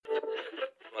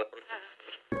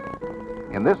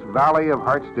In this valley of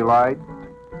heart's delight,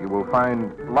 you will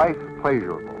find life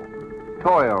pleasurable,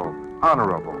 toil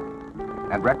honorable,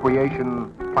 and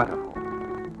recreation plentiful.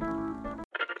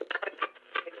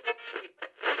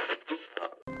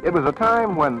 It was a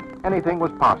time when anything was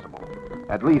possible,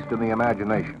 at least in the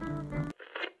imagination.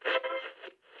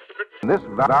 In this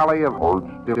valley of heart's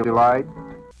delight,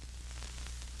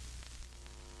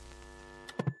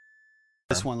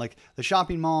 this one, like the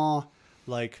shopping mall,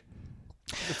 like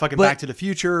fucking Back to the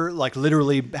Future, like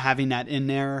literally having that in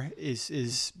there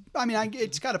is I mean,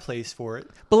 it's got a place for it.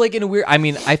 But like in a weird, I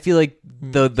mean, I feel like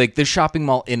the shopping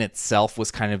mall in itself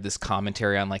was kind of this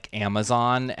commentary on like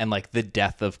Amazon and like the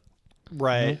death of,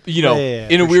 right? You know,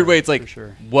 in a weird way, it's like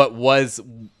what was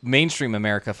mainstream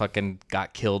America fucking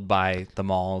got killed by the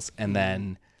malls, and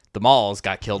then the malls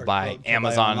got killed by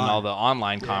Amazon and all the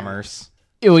online commerce.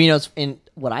 Well, you know, it's in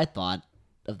what I thought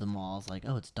of the malls, like,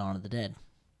 oh, it's Dawn of the Dead.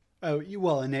 Oh,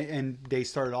 well, and they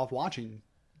started off watching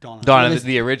Dawn of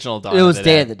the original Dawn. It was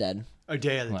Day of the Dead. Oh,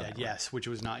 Day of the Dead, yes, which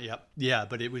was not. Yep, yeah,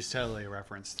 but it was totally a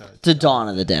reference to Dawn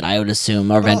of the Dead, I would assume.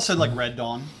 But also, like Red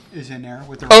Dawn is in there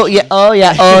with the. Oh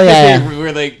yeah.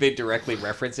 Where they directly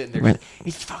reference it, and they're like,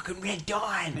 it's fucking Red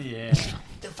Dawn. Yeah.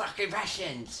 The fucking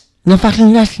Russians. The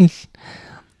fucking Russians.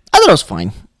 I thought it was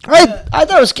fine. I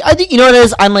thought it was. I think you know what it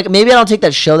is. I'm like, maybe I don't take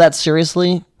that show that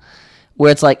seriously. Where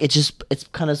it's like it's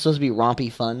kind of supposed to be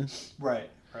rompy fun, right.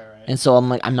 And so I'm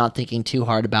like, I'm not thinking too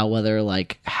hard about whether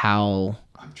like how.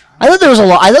 I thought there was a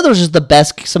lot. I thought there was just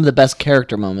some of the best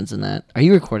character moments in that. Are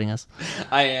you recording us?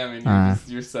 I am, and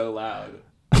you're so loud.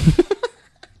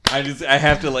 I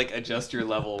have to like adjust your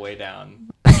level way down.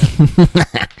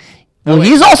 Well,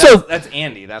 he's also that's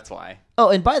Andy. That's why. Oh,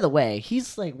 and by the way,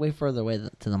 he's like way further away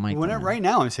to the mic. Right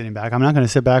now, I'm sitting back. I'm not going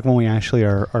to sit back when we actually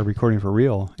are recording for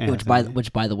real. Which,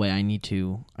 by the way, I'm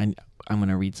going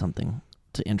to read something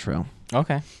to intro.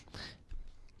 Okay.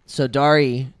 So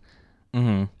Dari,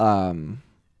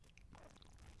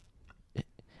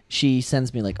 she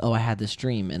sends me like, "Oh, I had this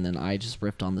dream," and then I just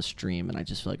riffed on this dream, and I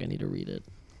just feel like I need to read it.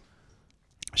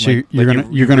 So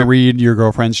you're gonna read your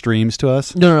girlfriend's dreams to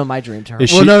us? No, my dream to her.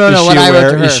 No. What I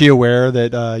wrote to her. Is she aware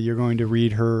that you're going to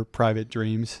read her private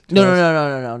dreams?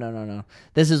 No.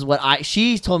 This is what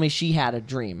she told me she had a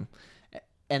dream,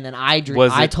 and then I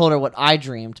told her what I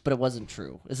dreamed, but it wasn't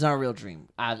true. It's not a real dream.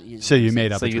 So you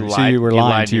made up a dream. So you were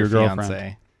lying to your girlfriend.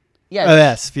 Fiance. Yeah. Oh,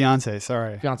 yes, fiance.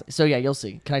 Sorry. Fiance. So yeah, you'll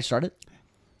see. Can I start it?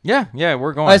 Yeah,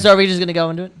 we're going. All right, so are we just gonna go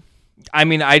into it? I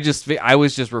mean, I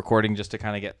was just recording just to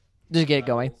kind of get it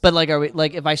going. But like, are we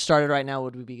like if I started right now,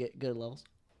 would we be good levels?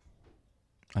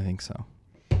 I think so.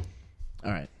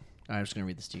 All right, I'm just gonna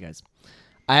read this to you guys.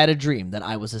 I had a dream that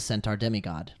I was a centaur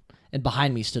demigod, and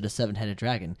behind me stood a 7-headed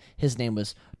dragon. His name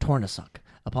was Tornasuk.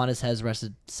 Upon his head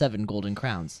rested 7 golden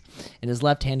crowns. In his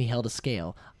left hand he held a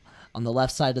scale. On the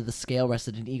left side of the scale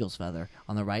rested an eagle's feather.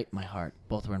 On the right, my heart.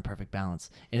 Both were in perfect balance.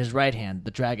 In his right hand,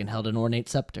 the dragon held an ornate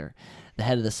scepter. The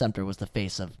head of the scepter was the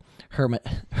face of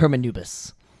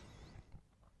Hermanubis.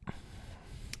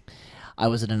 I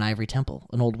was at an ivory temple.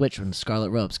 An old witch in scarlet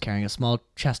robes carrying a small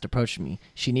chest approached me.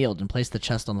 She kneeled and placed the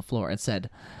chest on the floor and said,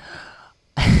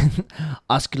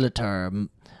 Osculator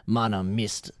manum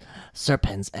mist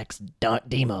serpens ex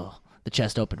demo. The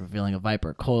chest opened, revealing a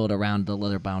viper coiled around the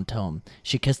leather-bound tome.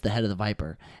 She kissed the head of the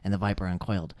viper, and the viper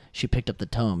uncoiled. She picked up the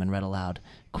tome and read aloud,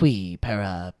 Qui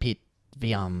para pit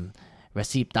viam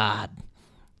reciptad.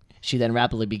 She then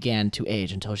rapidly began to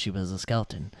age until she was a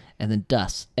skeleton, and then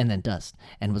dust,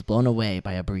 and was blown away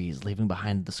by a breeze, leaving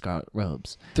behind the scarlet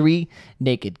robes. 3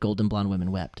 naked golden blonde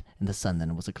women wept, and the sun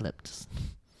then was eclipsed.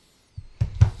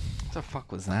 What the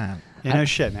fuck was that? Yeah, no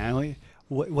shit, man.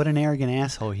 What an arrogant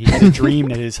asshole. He had a dream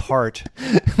that his heart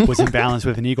was in balance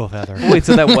with an eagle feather. Wait,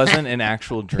 so that wasn't an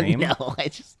actual dream? No,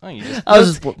 it's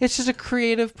just a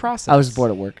creative process. I was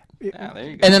bored at work. Yeah,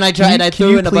 there you go. And then I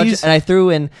threw in a bunch, and I threw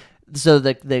in, so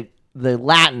the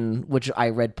Latin, which I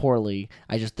read poorly,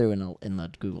 I just threw in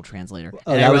the Google Translator.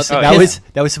 Oh, that was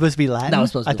supposed to be Latin? That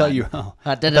was supposed to be Latin.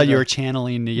 I thought you were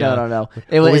channeling the... No.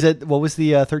 What was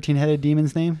the 13-headed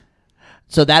demon's name?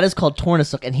 So that is called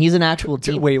Tornasuk, and he's an actual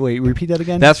demon. Wait, repeat that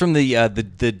again? That's from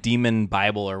the Demon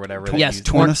Bible or whatever. Yes,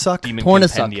 Tornasuk.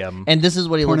 Tornasuk. And this is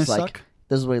what he looks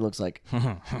like.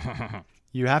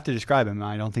 You have to describe him.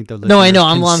 I don't think the listeners No, I know.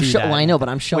 I know, but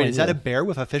I'm showing. Wait, is that a bear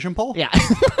with a fishing pole? Yeah.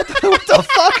 What the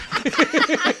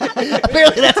fuck?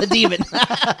 Apparently that's a demon.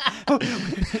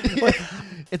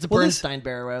 It's a Bernstein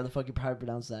bear, whatever the fuck you probably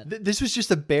pronounce that. This was just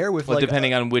a bear with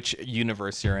depending on which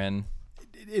universe you're in.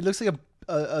 It looks like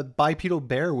a bipedal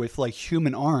bear with like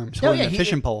human arms No, holding yeah, a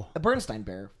fishing pole. A Bernstein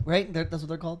bear, right? That's what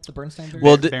they're called. The Bernstein bear.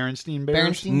 Well, Berenstein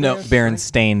bears. Berenstein no, bears,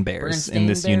 Berenstain Bears in Bernstein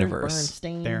this bear, universe.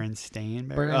 Bernstein. Berenstain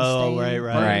bear. Bernstein, Oh, right.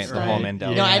 Right, the whole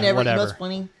Mandela. No, I never. Whatever. You know what's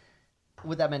funny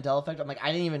with that Mandela effect? I'm like,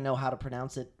 I didn't even know how to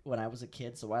pronounce it when I was a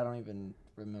kid, so I don't even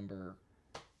remember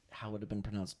how it would have been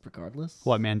pronounced regardless.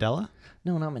 What, Mandela?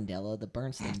 No, not Mandela. The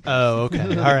Bernstein. bear. Oh, okay.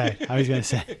 All right. I was gonna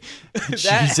say.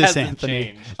 Jesus, hasn't Anthony.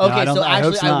 changed. No, Okay, I don't- so I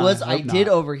hope actually, not. I hope did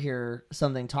not. overhear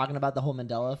something talking about the whole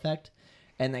Mandela effect,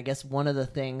 and I guess one of the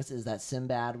things is that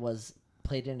Sinbad was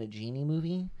played in a genie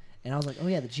movie, and I was like, oh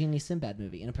yeah, the genie Sinbad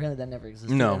movie, and apparently that never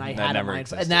existed. No, and I that had never a mind,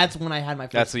 existed. and that's when I had my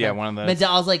first. That's, yeah, like, one of those- Mandela.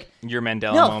 I was like, Your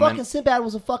Mandela no, moment. fucking Sinbad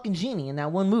was a fucking genie in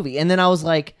that one movie, and then I was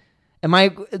like, am I?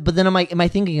 But then am I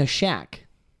thinking of Shaq?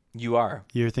 You are.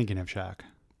 You're thinking of Shaq.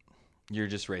 You're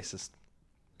just racist.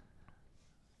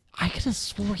 I could have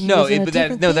swore he No, was in a but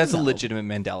different that's thing, a though. legitimate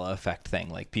Mandela effect thing.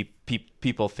 Like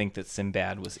people think that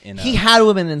Sinbad was in a. He had to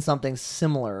have been in something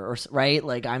similar, or right?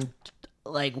 Like I'm,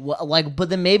 but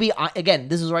then maybe again,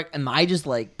 this is right. Am I just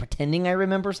like pretending I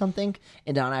remember something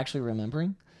and not actually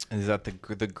remembering? Is that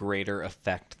the greater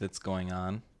effect that's going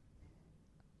on?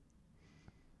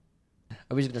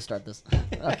 Are we just gonna start this?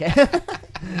 Okay.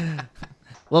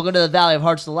 Welcome to the Valley of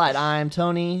Hearts Delight. I'm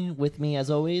Tony. With me, as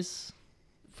always,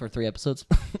 for 3 episodes,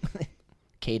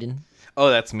 Caden, Oh,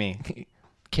 that's me.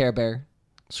 Care Bear,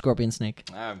 Scorpion Snake.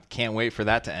 I can't wait for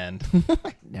that to end.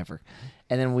 Never.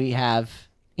 And then we have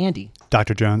Andy,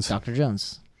 Dr. Jones. Dr.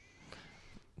 Jones.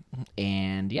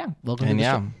 And yeah, welcome to And the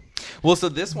yeah. show. Well, so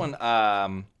this one,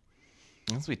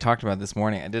 as we talked about this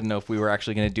morning, I didn't know if we were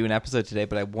actually going to do an episode today,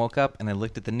 but I woke up and I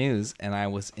looked at the news and I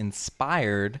was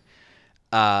inspired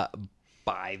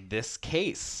by this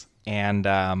case. And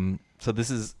so this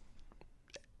is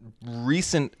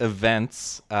recent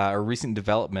events or recent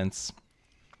developments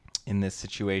in this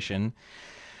situation,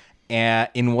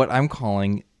 in what I'm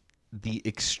calling the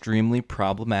extremely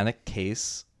problematic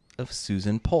case of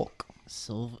Susan Polk.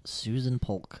 Susan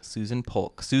Polk. Susan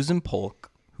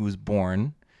Polk, who was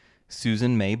born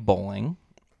Susan May Bowling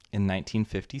in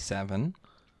 1957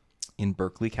 in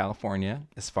Berkeley, California,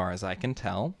 as far as I can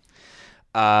tell,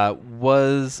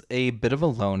 was a bit of a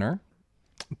loner,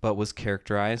 but was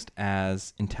characterized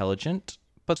as intelligent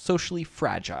but socially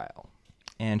fragile.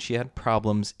 And she had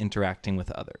problems interacting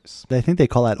with others. I think they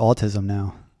call that autism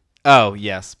now. Oh,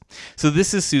 yes. So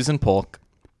this is Susan Polk.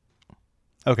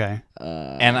 Okay.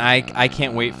 And I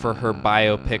can't wait for her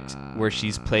biopic where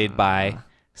she's played by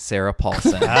Sarah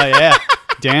Paulson. Oh, yeah.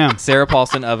 Damn. Sarah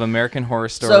Paulson of American Horror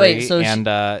Story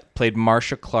wait, played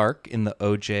Marcia Clark in the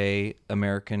OJ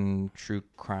American True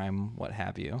Crime, what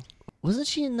have you. Wasn't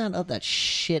she in that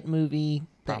shit movie?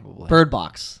 Probably. Bird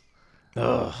Box.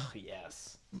 Ugh,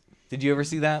 yes. Did you ever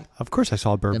see that? Of course I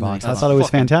saw Bird That Box. movie I thought it was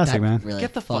fantastic, That man. really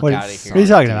Get the fuck fucking outta here. What are you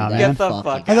talking about, sucked, man? Get the That fuck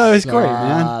fucking I thought it was great,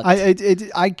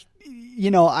 man. sucked.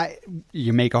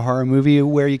 You make a horror movie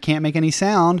where you can't make any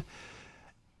sound,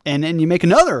 and then you make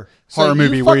another So horror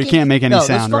movie where you can't make any those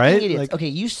sound, fucking right? idiots. Like, Okay,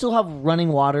 you still have running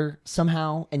water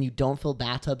somehow, and you don't fill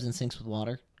bathtubs and sinks with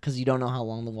water because you don't know how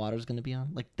long the water's going to be on.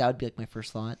 Like that would be like my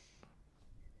first thought.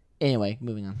 Anyway,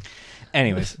 moving on.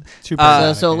 Anyways. too So,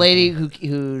 problematic, so a man. lady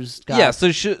who's got Yeah,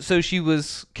 so she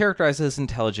was characterized as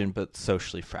intelligent but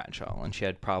socially fragile, and she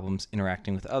had problems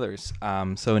interacting with others. So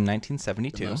in the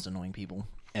 1972, most annoying people.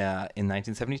 in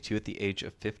 1972, at the age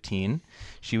of 15,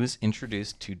 she was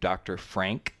introduced to Dr.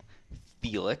 Frank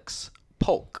Felix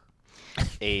Polk,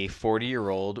 a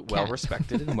 40-year-old,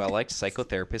 well-respected and well-liked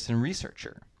psychotherapist and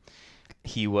researcher.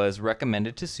 He was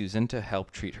recommended to Susan to help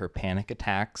treat her panic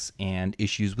attacks and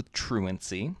issues with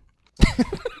truancy,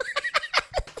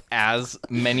 as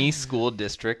many school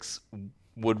districts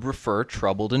would refer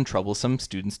troubled and troublesome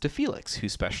students to Felix, who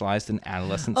specialized in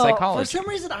adolescent psychology. For some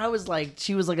reason, I was like,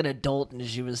 she was like an adult, and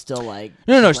she was still like,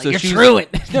 No, like, so you're she truant.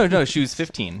 No, she was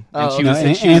 15. And Oh, she No, was,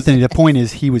 and she Anthony, the point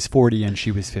is he was 40 and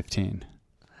she was 15.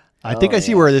 I think I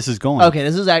see where this is going. Okay,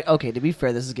 this is okay. To be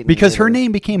fair, this is getting Because her weirder.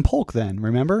 name became Polk then,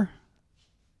 remember?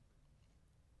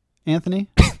 Anthony?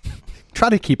 Try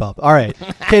to keep up. All right.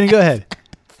 Kaden, go ahead.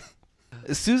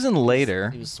 Susan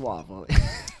later He was suave.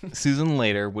 Susan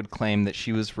later would claim that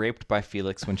she was raped by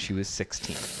Felix when she was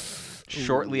 16,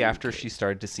 shortly after she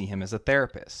started to see him as a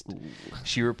therapist.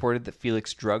 She reported that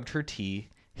Felix drugged her tea,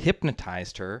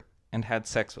 hypnotized her, and had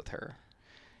sex with her.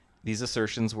 These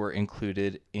assertions were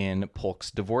included in Polk's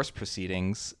divorce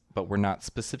proceedings, but were not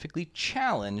specifically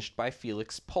challenged by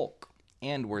Felix Polk,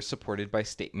 and were supported by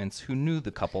statements who knew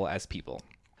the couple as people.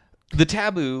 The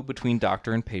taboo between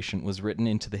doctor and patient was written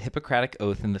into the Hippocratic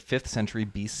Oath in the 5th century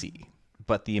BC,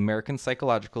 but the American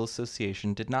Psychological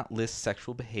Association did not list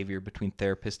sexual behavior between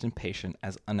therapist and patient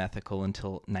as unethical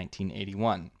until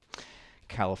 1981.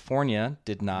 California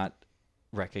did not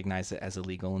recognize it as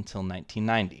illegal until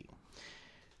 1990.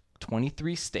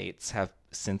 23 states have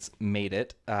since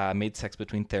made sex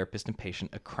between therapist and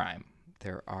patient a crime.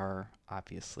 There are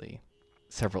obviously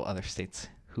several other states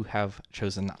who have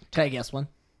chosen not to. Can I guess one?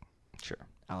 Sure.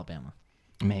 Alabama.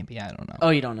 Maybe, I don't know.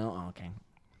 Oh, you don't know? Oh, okay.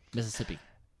 Mississippi.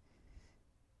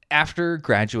 After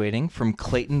graduating from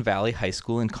Clayton Valley High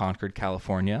School in Concord,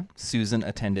 California, Susan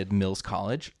attended Mills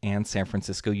College and San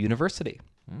Francisco State University.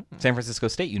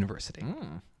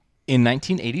 In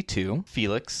 1982,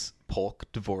 Felix Polk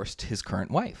divorced his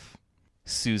current wife.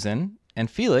 Susan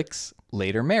and Felix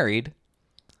later married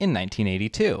in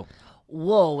 1982.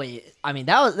 Whoa, wait. I mean,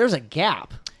 there's a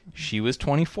gap. She was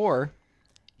 24.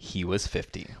 He was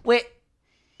 50. Wait.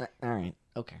 All right.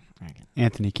 Okay. All right.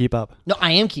 Anthony, keep up. No,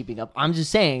 I am keeping up. I'm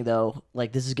just saying, though,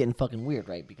 like, this is getting fucking weird,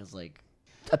 right? Because, like,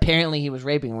 apparently he was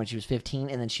raping her when she was 15,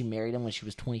 and then she married him when she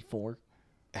was 24.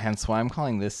 Hence why I'm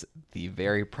calling this the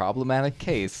very problematic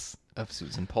case of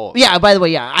Susan Polk. Yeah, by the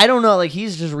way, yeah. I don't know. Like,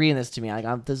 he's just reading this to me.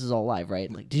 Like, this is all live,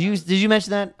 right? Like, did you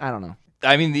mention that? I don't know.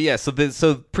 I mean, yeah.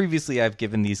 So previously, I've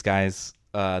given these guys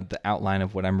the outline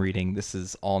of what I'm reading. This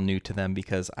is all new to them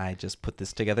because I just put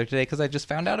this together today because I just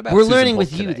found out about. We're Susan learning Polk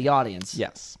with you, today. the audience.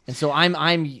 Yes. And so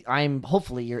I'm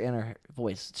hopefully your inner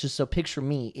voice. Just so picture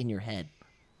me in your head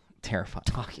Terrifying.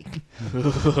 talking.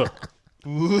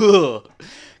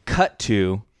 Cut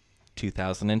to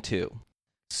 2002.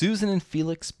 Susan and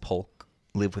Felix Polk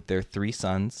live with their 3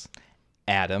 sons,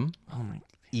 Adam,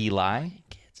 Eli,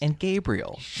 and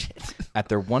Gabriel, at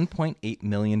their $1.8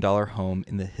 million home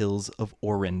in the hills of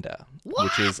Orinda,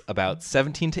 which is about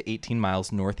 17 to 18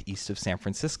 miles northeast of San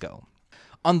Francisco.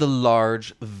 On the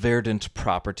large, verdant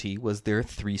property was their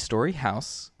 3-story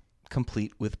house,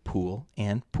 complete with pool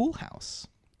and pool house.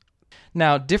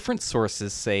 Now, different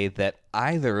sources say that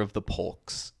either of the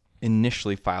Polks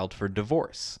initially filed for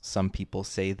divorce. Some people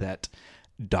say that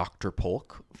Dr.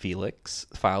 Polk, Felix,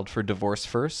 filed for divorce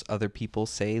first. Other people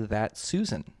say that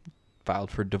Susan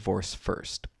filed for divorce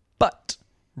first. But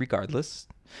regardless,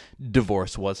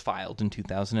 divorce was filed in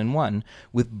 2001,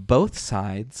 with both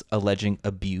sides alleging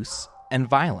abuse and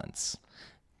violence.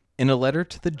 In a letter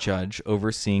to the judge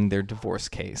overseeing their divorce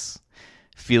case,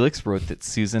 Felix wrote that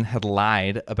Susan had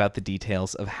lied about the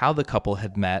details of how the couple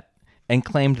had met and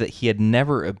claimed that he had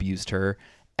never abused her,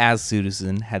 as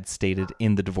Susan had stated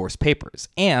in the divorce papers,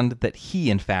 and that he,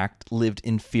 in fact, lived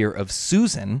in fear of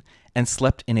Susan and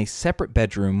slept in a separate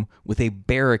bedroom with a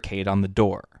barricade on the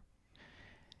door.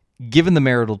 Given the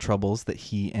marital troubles that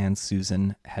he and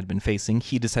Susan had been facing,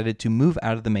 he decided to move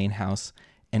out of the main house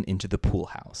and into the pool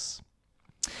house.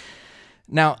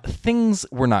 Now, things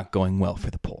were not going well for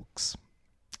the Polks.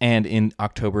 And in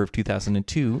October of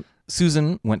 2002,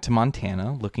 Susan went to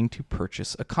Montana looking to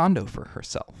purchase a condo for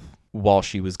herself. While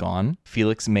she was gone,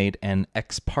 Felix made an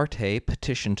ex parte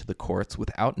petition to the courts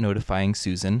without notifying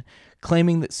Susan,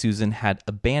 claiming that Susan had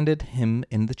abandoned him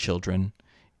and the children,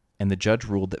 and the judge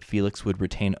ruled that Felix would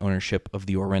retain ownership of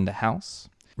the Orinda house,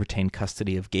 retain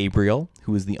custody of Gabriel,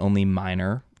 who was the only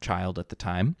minor child at the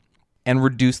time, and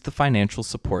reduce the financial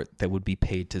support that would be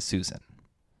paid to Susan.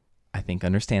 I think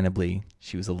understandably,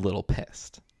 she was a little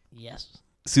pissed. Yes.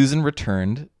 Susan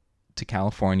returned to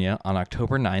California on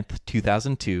October 9th,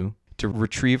 2002, to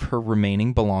retrieve her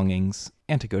remaining belongings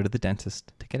and to go to the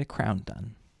dentist to get a crown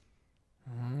done.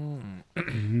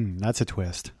 That's a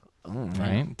twist. Oh,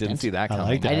 Right? Didn't see that I coming.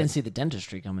 like that. I didn't see the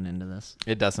dentistry coming into this.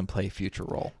 It doesn't play future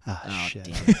role. Ah, Oh, shit.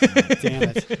 damn it. Damn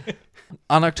it.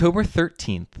 On October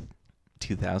 13th,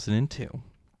 2002,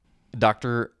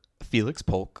 Dr. Felix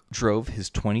Polk drove his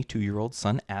 22-year-old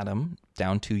son Adam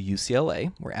down to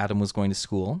UCLA, where Adam was going to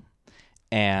school,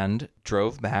 and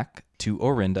drove back to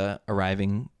Orinda,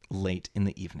 arriving late in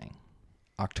the evening.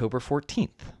 October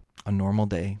 14th, a normal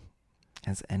day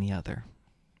as any other.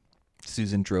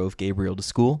 Susan drove Gabriel to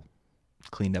school,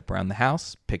 cleaned up around the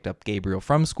house, picked up Gabriel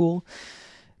from school,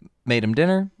 made him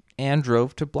dinner, and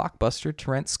drove to Blockbuster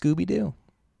to rent Scooby-Doo.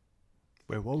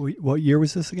 Wait, what year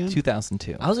was this again?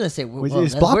 2002. I was gonna say,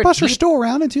 Is Blockbuster still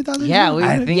around in 2000? Yeah,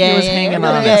 I think he was hanging on.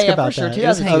 Ask Yeah, about for sure. that. He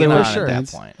was 2002, hanging for on sure. at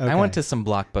that point. Okay. I went to some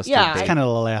Blockbuster Yeah, days. Kind of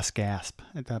the last gasp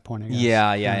at that point, I guess.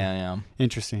 Yeah.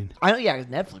 Interesting. I know. Yeah,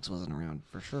 Netflix wasn't around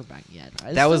for sure back yet.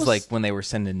 That was like when they were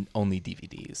sending only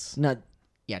DVDs. no,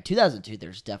 yeah, 2002.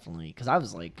 There's definitely because I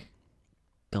was like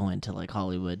going to like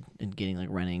Hollywood and getting like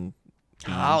renting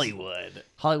games.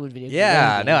 Hollywood video.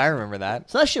 Yeah, renting no, I games. remember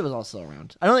that. So that shit was also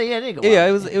around. I don't think it didn't go. Yeah,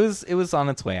 out. it was on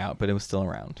its way out, but it was still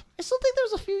around. I still think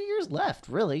there's a few years left.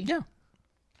 Really. Yeah.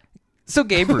 So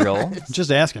Gabriel,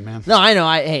 Just asking, man. No, I know.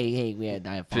 I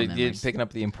have fond you're memories. picking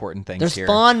up the important things There's here.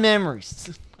 fond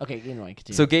memories. Okay, anyway,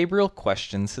 continue. So Gabriel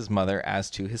questions his mother as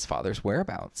to his father's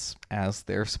whereabouts, as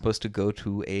they're supposed to go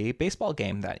to a baseball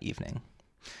game that evening.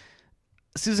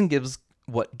 Susan gives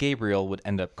what Gabriel would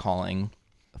end up calling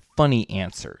funny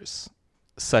answers,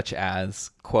 such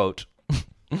as, quote,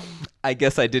 I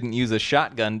guess I didn't use a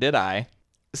shotgun, did I?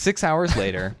 6 hours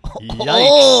later,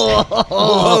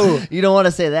 Oh, you don't want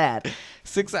to say that.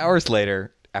 6 hours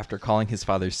later, after calling his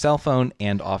father's cell phone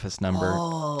and office number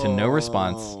to no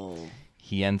response,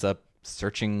 he ends up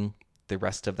searching the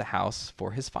rest of the house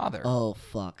for his father. Oh,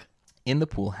 fuck. In the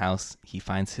pool house, he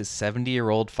finds his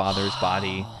 70-year-old father's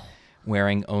body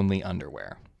wearing only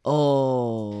underwear.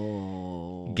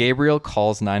 Oh. Gabriel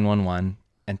calls 911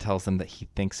 and tells them that he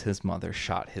thinks his mother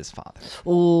shot his father.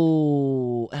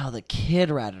 Oh, the kid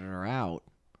ratted her out.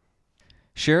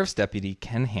 Sheriff's Deputy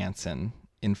Ken Hansen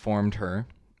informed her,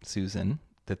 Susan,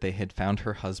 that they had found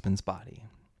her husband's body.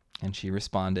 And she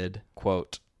responded,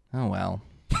 quote, oh, well.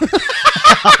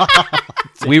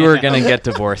 We were going to get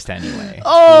divorced anyway.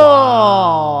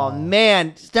 Oh,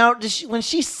 man. Now, when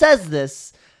she says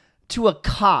this to a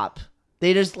cop,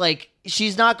 they just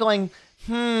she's not going,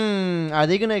 are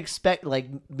they going to expect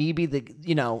me be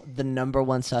the number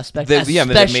one suspect?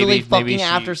 Especially maybe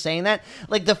after saying that.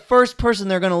 The first person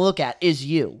they're going to look at is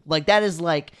you. That is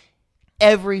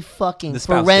every fucking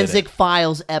Forensic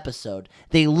Files episode.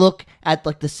 They look at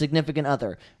the significant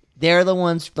other. They're the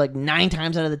ones 9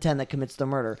 times out of the 10 that commits the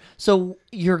murder. So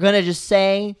you're going to just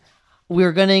say,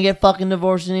 we're going to get fucking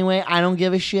divorced anyway? I don't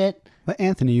give a shit. But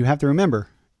Anthony, you have to remember,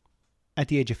 at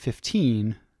the age of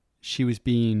 15, she was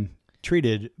being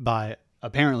treated by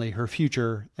apparently her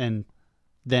future and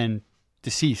then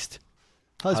deceased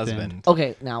husband.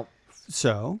 Okay, now,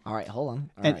 So, all right, hold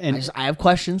on. All And- right. I have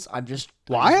questions. I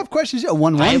have questions.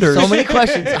 One have wonders. so many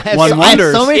questions. I have One so, I have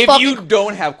wonders. so many If fucking, you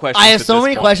don't have questions, I have at so this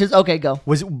many point- questions. Okay, go.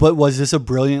 Was this a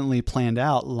brilliantly planned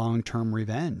out long-term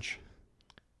revenge?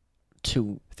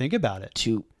 Think about it.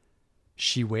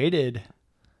 She waited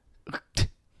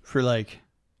for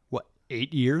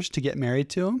 8 years to get married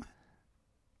to him.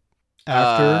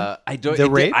 After the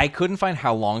rape, I couldn't find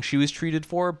how long she was treated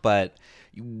for, but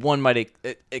one might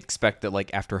expect that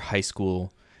after high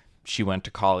school, she went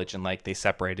to college and they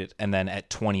separated, and then at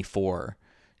 24,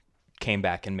 came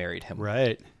back and married him.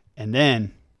 right? And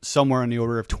then somewhere on the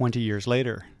order of 20 years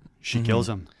later, she kills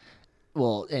him.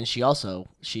 Well, and she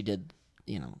did,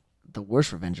 the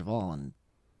worst revenge of all, and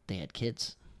they had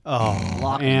kids. Oh,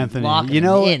 Locking Anthony,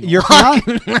 them in. your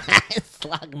Locking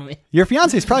them in. your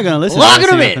fiance is probably going to listen. Locking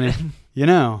to them this, in.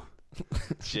 Anthony.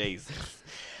 Jesus.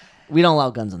 We don't allow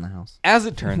guns in the house. As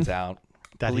it turns out,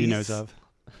 That he knows of.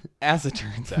 As it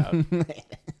turns out,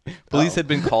 police had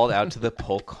been called out to the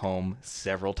Polk home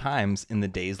several times in the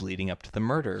days leading up to the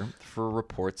murder for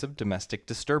reports of domestic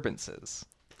disturbances.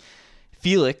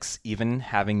 Felix even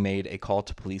having made a call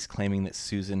to police claiming that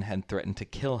Susan had threatened to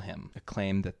kill him, a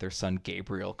claim that their son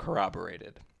Gabriel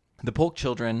corroborated. The Polk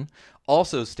children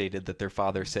also stated that their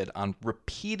father said on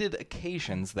repeated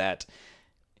occasions that,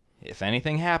 if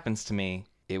anything happens to me,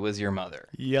 it was your mother.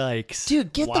 Yikes.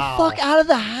 Dude, get the fuck out of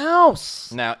the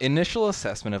house. Now, initial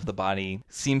assessment of the body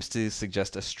seems to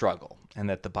suggest a struggle and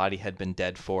that the body had been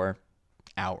dead for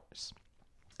hours.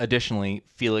 Additionally,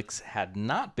 Felix had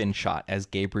not been shot as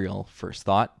Gabriel first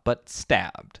thought, but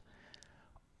stabbed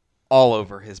all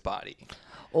over his body.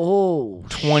 Oh,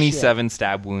 27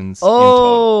 stab wounds in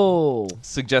total, Oh.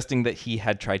 suggesting that he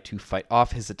had tried to fight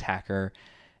off his attacker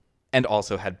and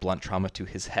also had blunt trauma to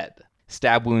his head.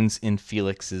 Stab wounds in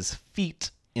Felix's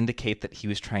feet indicate that he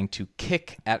was trying to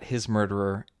kick at his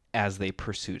murderer as they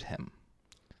pursued him.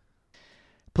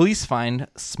 Police find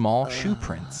small shoe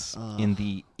prints in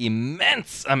the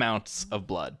immense amounts of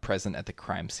blood present at the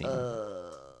crime scene,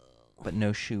 but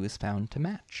no shoe is found to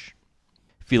match.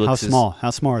 How small? How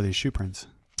small are these shoe prints?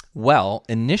 Well,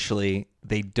 initially,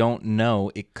 they don't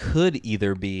know. It could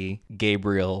either be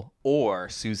Gabriel or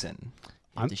Susan.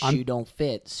 If the shoe don't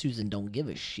fit, Susan don't give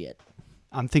a shit.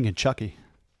 I'm thinking Chucky.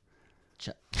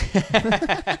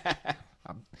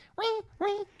 I'm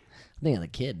thinking of the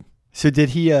kid. So did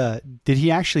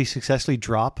he actually successfully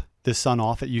drop the son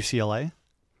off at UCLA?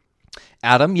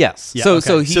 Adam, yes. Yeah, so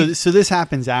okay. so this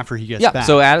happens after he gets back.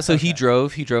 So he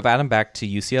drove Adam back to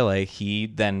UCLA. He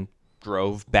then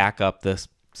drove back up the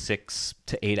 6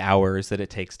 to 8 hours that it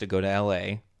takes to go to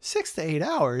LA. 6 to 8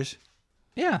 hours.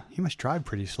 Yeah, He must drive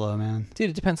pretty slow, man. dude,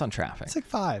 it depends on traffic. It's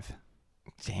 5.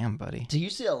 Damn, buddy. To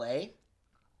UCLA?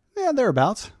 Yeah,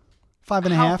 thereabouts.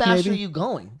 5.5, How fast maybe. are you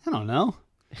going? I don't know.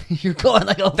 You're going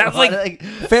like That's like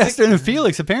faster than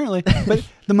Felix, apparently. But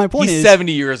my point he's is,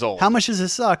 70 years old. how much does it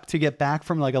suck to get back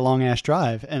from like a long ass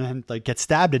drive and then like get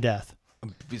stabbed to death?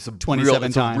 It's a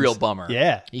 27 times. a real bummer.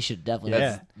 Yeah. he should definitely.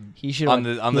 Yeah. He should On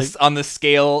the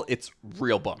scale, it's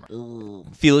real bummer.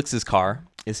 Felix's car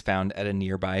is found at a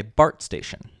nearby BART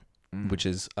station, which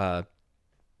is a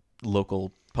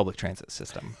local public transit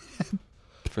system.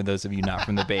 For those of you not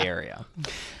from the Bay Area.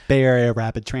 Bay Area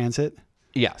Rapid Transit.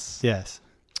 Yes. Yes.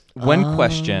 When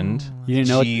questioned, You didn't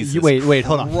know Jesus wait,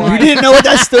 hold on. You didn't know what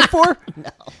that stood for? No.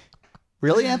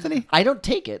 Really, Anthony? I don't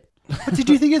take it. What, did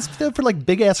you think it stood for like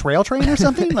big ass rail train or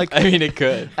something? Like, I mean, it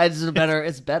could.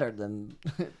 It's better than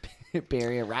Bay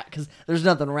Area Rap because there's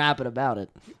nothing rapid about it.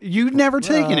 you've never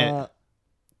taken it.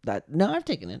 No, I've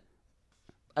taken it.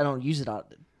 I don't use it on.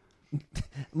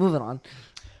 Moving on.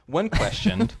 When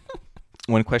questioned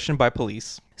by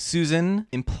police, Susan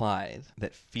implied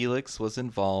that Felix was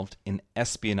involved in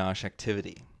espionage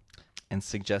activity and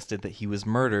suggested that he was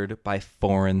murdered by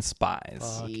foreign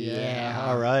spies. Yeah.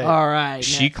 All right. All right.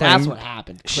 That's what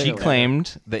happened. She Clearly.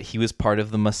 claimed that he was part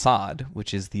of the Mossad,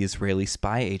 which is the Israeli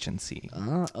spy agency,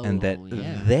 and that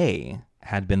they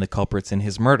had been the culprits in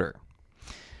his murder.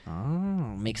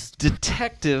 Makes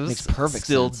Detectives perfect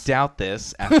still sense. doubt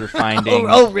this after finding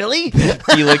really?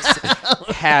 Felix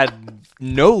had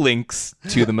no links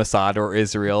to the Mossad or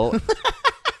Israel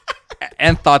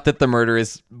and thought that the murder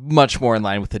is much more in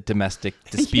line with a domestic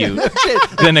dispute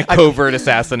than a covert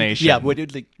assassination. Yeah, would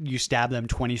it, like, you stab them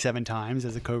 27 times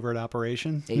as a covert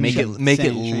operation? Make it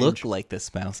Insane look change. like the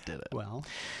spouse did it. Well,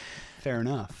 fair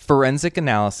enough. Forensic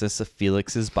analysis of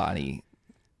Felix's body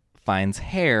finds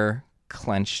hair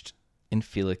clenched in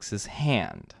Felix's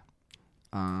hand.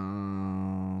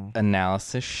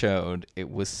 Analysis showed it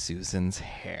was Susan's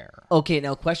hair. Okay,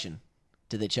 now question.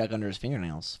 Did they check under his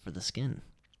fingernails for the skin?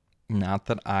 Not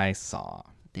that I saw.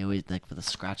 They always like for the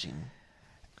scratching.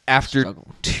 After Struggle.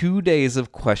 2 days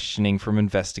of questioning from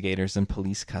investigators in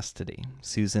police custody,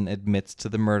 Susan admits to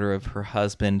the murder of her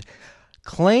husband,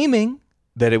 claiming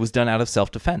that it was done out of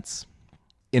self-defense.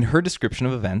 In her description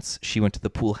of events, she went to the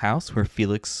pool house where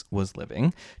Felix was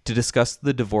living to discuss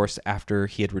the divorce after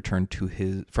he had returned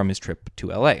from his trip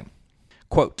to LA.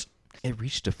 Quote, "It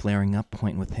reached a flaring up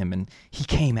point with him and he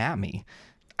came at me.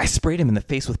 I sprayed him in the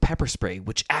face with pepper spray,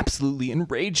 which absolutely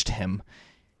enraged him.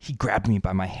 He grabbed me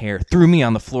by my hair, threw me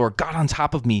on the floor, got on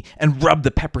top of me, and rubbed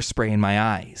the pepper spray in my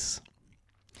eyes.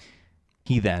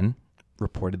 He then,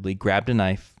 reportedly, grabbed a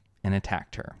knife and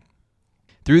attacked her.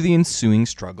 Through the ensuing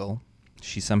struggle,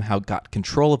 she somehow got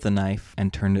control of the knife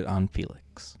and turned it on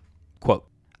Felix. Quote,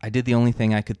 I did the only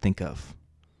thing I could think of.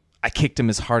 I kicked him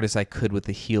as hard as I could with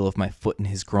the heel of my foot in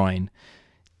his groin.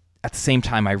 At the same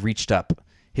time, I reached up,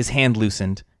 his hand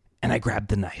loosened, and I grabbed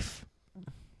the knife."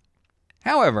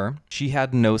 However, she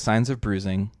had no signs of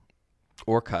bruising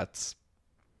or cuts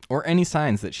or any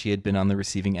signs that she had been on the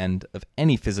receiving end of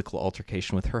any physical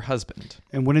altercation with her husband.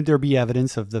 And wouldn't there be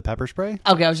evidence of the pepper spray?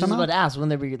 Okay, I was just Somehow? about to ask, wouldn't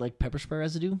there be like pepper spray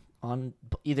residue on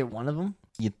either one of them?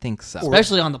 You'd think so.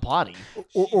 Especially on the body.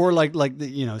 Or like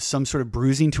some sort of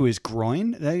bruising to his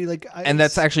groin? And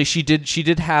that's actually, she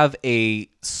did have a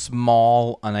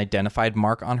small unidentified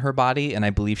mark on her body, and I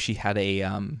believe she had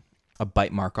a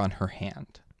bite mark on her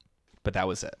hand. But that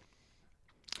was it.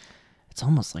 It's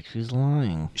almost like she's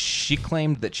lying. She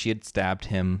claimed that she had stabbed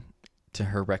him, to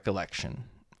her recollection,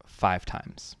 5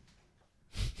 times.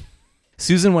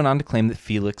 Susan went on to claim that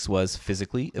Felix was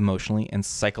physically, emotionally, and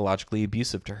psychologically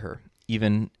abusive to her,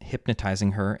 even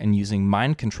hypnotizing her and using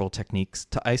mind control techniques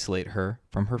to isolate her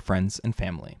from her friends and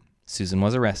family. Susan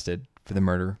was arrested for the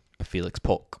murder of Felix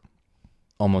Polk.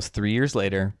 Almost 3 years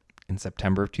later, in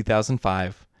September of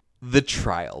 2005, the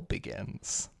trial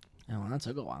begins. Oh, well, that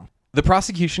took a while. The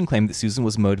prosecution claimed that Susan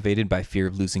was motivated by fear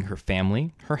of losing her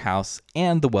family, her house,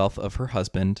 and the wealth of her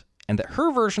husband, and that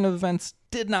her version of events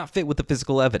did not fit with the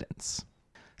physical evidence.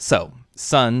 So,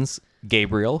 sons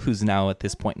Gabriel, who's now at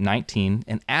this point 19,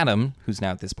 and Adam, who's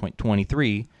now at this point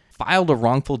 23, filed a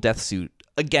wrongful death suit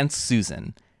against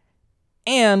Susan,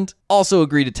 and also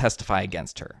agreed to testify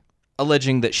against her,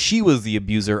 alleging that she was the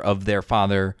abuser of their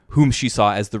father, whom she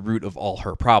saw as the root of all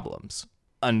her problems.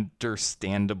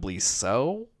 Understandably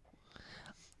so.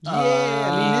 Yeah,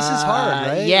 I mean, this is hard,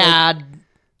 right? Yeah.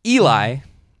 Eli,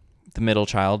 the middle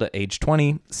child at age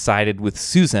 20, sided with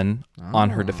Susan on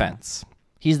her defense.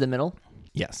 He's the middle?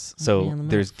 Yes. So in the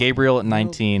there's Gabriel at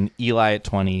 19, Eli at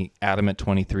 20, Adam at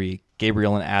 23.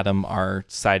 Gabriel and Adam are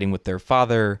siding with their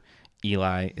father.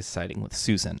 Eli is siding with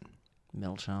Susan.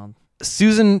 Middle child.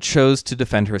 Susan chose to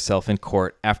defend herself in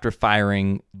court after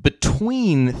firing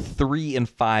between 3 and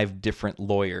 5 different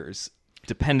lawyers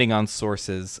depending on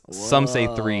sources. Some say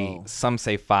 3, some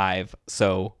say 5.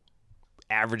 So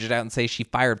average it out and say she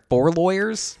fired 4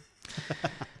 lawyers.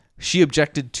 She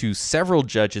objected to several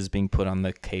judges being put on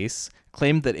the case,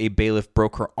 claimed that a bailiff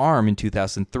broke her arm in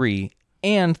 2003,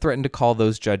 and threatened to call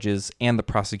those judges and the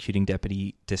prosecuting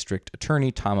deputy district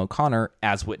attorney, Tom O'Connor,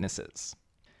 as witnesses.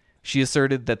 She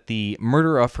asserted that the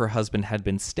murder of her husband had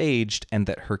been staged and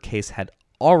that her case had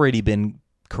already been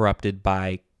corrupted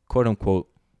by, quote-unquote,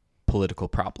 political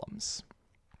problems.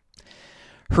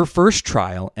 Her first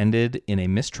trial ended in a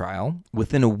mistrial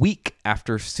within a week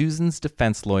after Susan's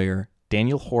defense lawyer,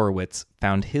 Daniel Horowitz,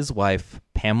 found his wife,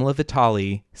 Pamela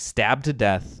Vitale, stabbed to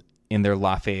death in their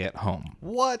Lafayette home.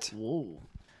 What? Whoa.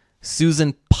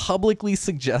 Susan publicly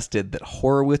suggested that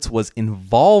Horowitz was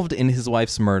involved in his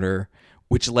wife's murder,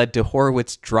 which led to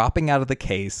Horowitz dropping out of the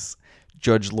case,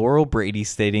 Judge Laurel Brady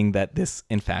stating that this,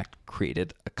 in fact,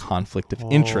 created a conflict of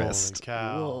interest. Holy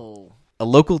cow. Whoa. A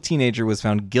local teenager was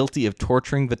found guilty of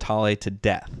torturing Vitale to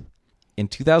death. In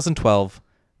 2012,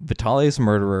 Vitale's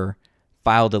murderer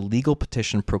filed a legal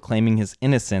petition proclaiming his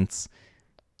innocence,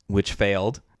 which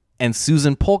failed, and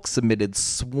Susan Polk submitted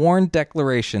sworn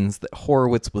declarations that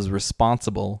Horowitz was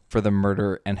responsible for the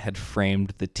murder and had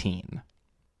framed the teen.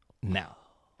 Now,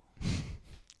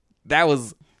 that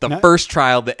was the first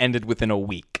trial that ended within a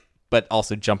week, but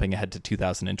also jumping ahead to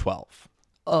 2012.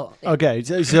 Oh. Okay,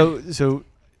 so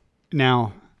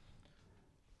now,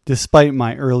 despite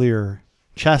my earlier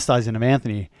chastising of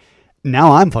Anthony,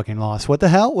 now I'm fucking lost. What the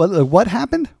hell? What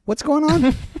happened? What's going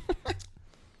on?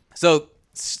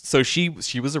 So she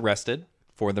was arrested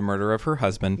for the murder of her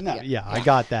husband. No, yeah, I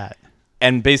got that.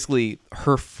 And basically,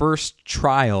 her first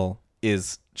trial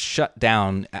is shut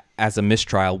down as a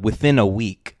mistrial within a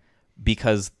week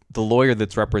because the lawyer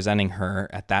that's representing her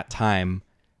at that time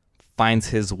finds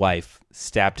his wife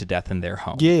stabbed to death in their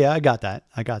home. Yeah, I got that.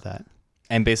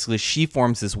 And basically, she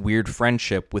forms this weird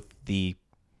friendship with the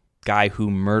guy who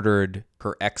murdered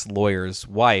her ex-lawyer's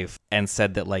wife and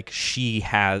said that like she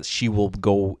will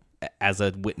go as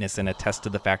a witness and attest to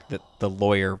the fact that the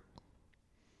lawyer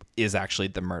is actually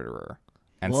the murderer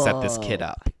and set this kid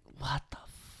up. What the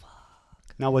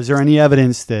Now, was there any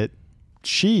evidence that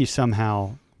she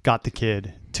somehow got the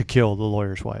kid to kill the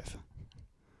lawyer's wife?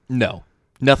 No,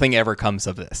 nothing ever comes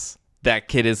of this. That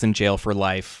kid is in jail for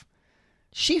life.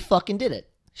 She fucking did it.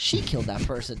 She killed that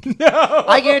person. No,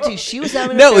 I guarantee she was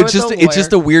having no. It's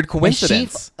just a weird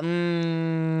coincidence.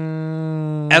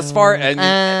 As far as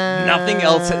nothing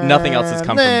else has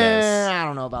come from this. I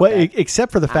don't know about Well, that.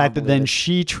 except for the fact that then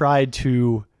she tried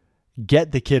to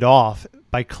get the kid off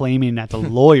by claiming that the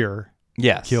lawyer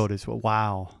Yes, killed his.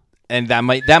 Wow. And that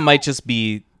might just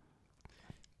be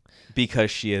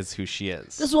because she is who she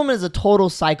is. This woman is a total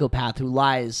psychopath who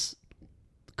lies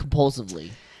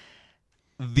compulsively.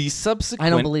 The subsequent I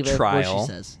don't believe it trial, what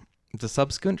she says. The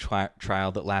subsequent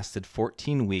trial that lasted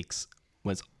 14 weeks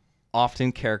was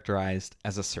often characterized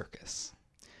as a circus.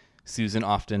 Susan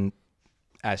often,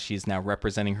 as she's now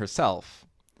representing herself,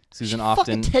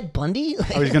 Fucking Ted Bundy?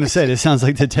 I was going to say, this sounds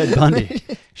like the Ted Bundy.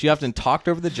 She often talked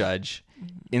over the judge,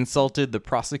 insulted the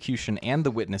prosecution and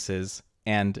the witnesses,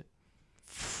 and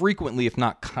frequently, if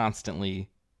not constantly,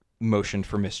 motioned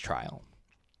for mistrial.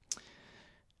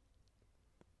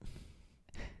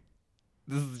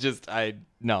 This is just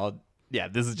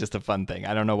this is just a fun thing.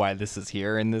 I don't know why this is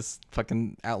here in this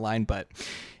fucking outline, but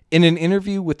in an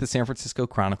interview with the San Francisco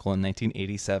Chronicle in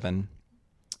 1987,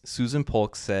 Susan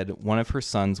Polk said one of her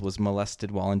sons was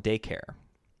molested while in daycare.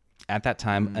 At that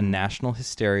time, a national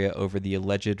hysteria over the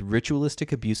alleged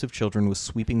ritualistic abuse of children was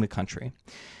sweeping the country.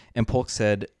 And Polk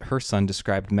said her son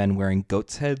described men wearing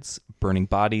goats' heads, burning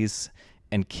bodies,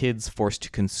 and kids forced to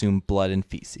consume blood and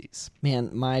feces. Man,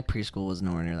 my preschool was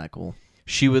nowhere near that cool.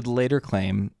 She would later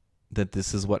claim that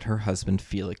this is what her husband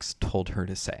Felix told her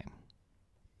to say.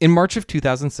 In March of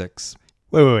 2006...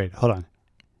 Wait, hold on.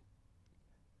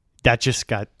 That just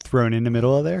got thrown in the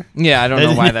middle of there? Yeah, I don't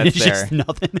know why that's it's there. Just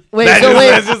nothing.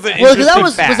 That's just an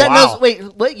interesting fact. Wow. Wait,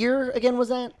 what year again was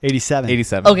that? 87.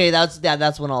 87. Okay,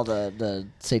 that's when all the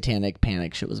satanic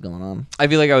panic shit was going on. I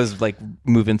feel like I was like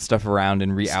moving stuff around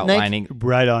and re-outlining.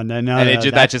 Right on. No, that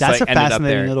just that's like a ended up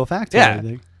fascinating there. little fact. Yeah.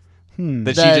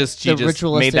 That she just made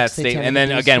ritualistic that statement, and then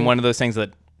satanic again, abuse. one of those things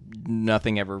that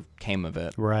nothing ever came of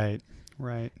it. Right.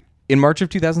 In March of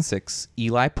 2006,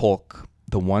 Eli Polk,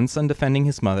 the one son defending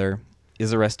his mother,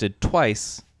 is arrested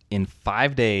twice in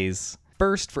 5 days.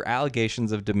 First for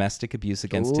allegations of domestic abuse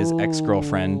against his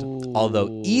ex-girlfriend,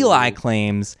 although Eli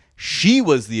claims she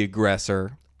was the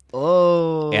aggressor.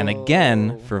 And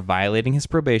again for violating his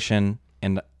probation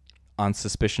and on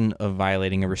suspicion of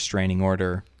violating a restraining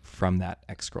order from that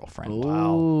ex-girlfriend.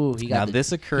 Ooh,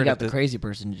 This occurred. He got the crazy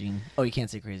person gene. Oh, you can't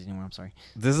say crazy anymore. I'm sorry.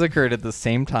 This occurred at the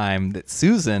same time that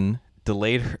Susan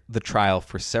delayed the trial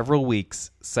for several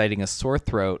weeks, citing a sore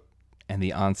throat and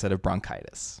the onset of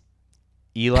bronchitis.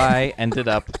 Eli ended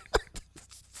up.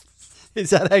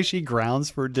 Is that actually grounds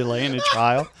for delaying a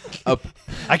trial?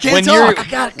 I can't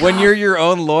talk. When you're your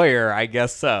own lawyer, I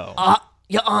guess so.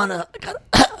 Your Honor, I got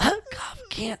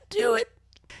can't do it.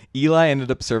 Eli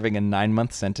ended up serving a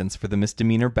 9-month sentence for the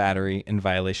misdemeanor battery in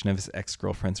violation of his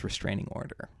ex-girlfriend's restraining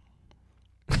order.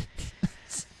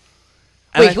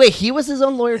 Wait, he was his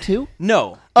own lawyer too?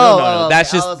 No.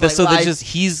 That's just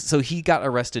he got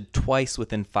arrested twice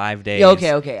within 5 days.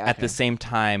 Yeah, okay. At the same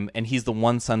time, and he's the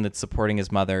one son that's supporting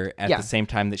his mother at the same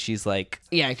time that she's like,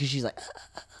 yeah, because she's like,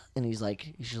 and he's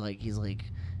like,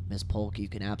 Miss Polk, you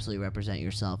can absolutely represent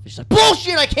yourself. And she's like,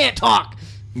 bullshit, I can't talk.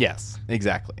 Yes,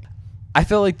 exactly. I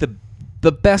feel like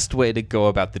the best way to go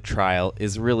about the trial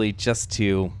is really just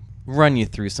to run you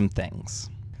through some things.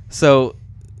 So,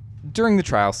 during the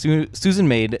trial, Susan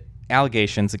made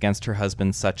allegations against her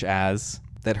husband, such as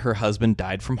that her husband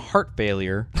died from heart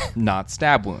failure, not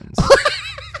stab wounds.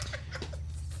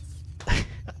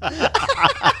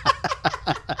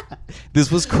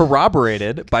 This was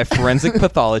corroborated by forensic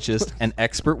pathologist and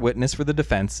expert witness for the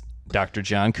defense, Dr.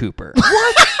 John Cooper.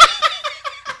 What?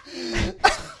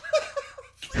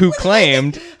 Who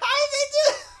claimed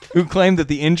that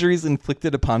the injuries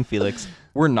inflicted upon Felix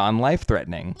were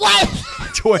non-life-threatening. What?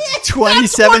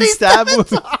 27 stab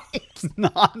wounds.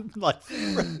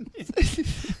 Non-life-threatening.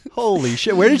 Holy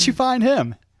shit! Where did you find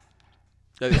him?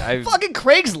 Fucking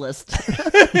Craigslist.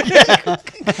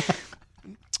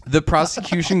 The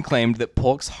prosecution claimed that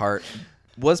Polk's heart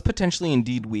was potentially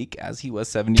indeed weak, as he was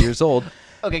 70 years old.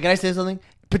 Okay, can I say something?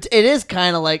 But it is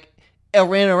kind of like.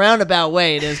 In a roundabout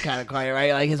way, it is kind of quiet,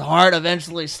 right? Like his heart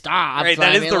eventually stops. Right,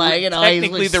 that is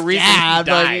technically the reason he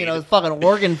died. Like, fucking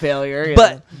organ failure.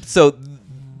 But so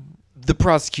the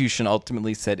prosecution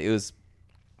ultimately said it was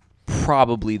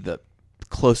probably the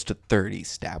close to 30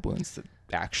 stab wounds that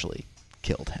actually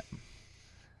killed him.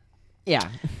 Yeah.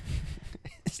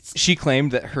 She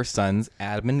claimed that her sons,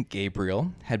 Adam and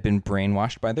Gabriel, had been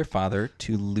brainwashed by their father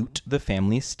to loot the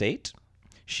family estate.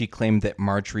 She claimed that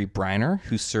Marjorie Briner,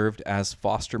 who served as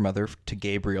foster mother to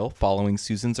Gabriel following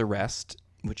Susan's arrest,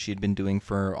 which she had been doing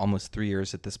for almost 3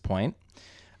 years at this point,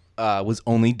 was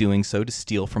only doing so to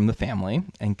steal from the family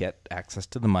and get access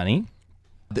to the money.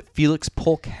 That Felix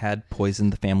Polk had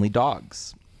poisoned the family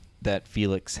dogs. That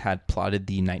Felix had plotted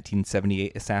the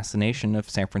 1978 assassination of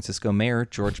San Francisco Mayor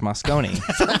George Moscone.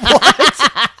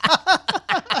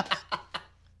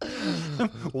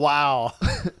 Wow.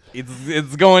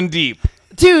 It's going deep.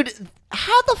 Dude,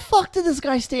 how the fuck did this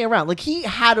guy stay around? Like, he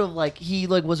had to,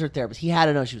 was her therapist. He had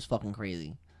to know she was fucking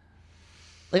crazy.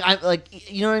 You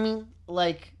know what I mean?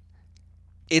 Like,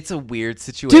 it's a weird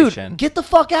situation. Dude, get the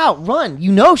fuck out. Run.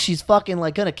 You know she's fucking,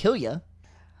 gonna kill you.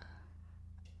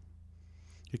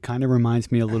 It kind of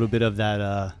reminds me a little bit of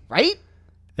that, right?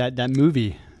 That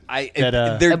movie.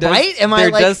 There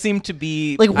does seem to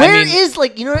be...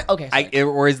 Okay.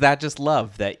 Or is that just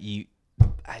love that you...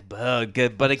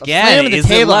 But again, is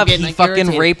it love? He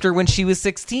fucking raped her when she was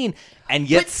 16 and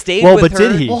yet stayed with her. But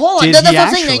did he? Well, hold on. Did That's he what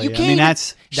I'm saying. actually? You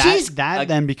can't that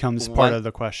then becomes part of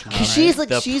the question. She's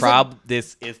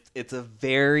it's a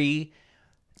very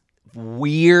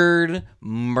weird,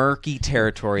 murky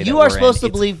territory. You are supposed to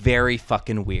believe very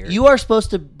fucking weird. You are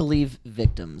supposed to believe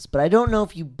victims, but I don't know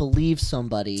if you believe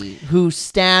somebody who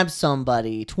stabs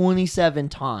somebody 27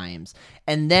 times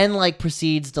and then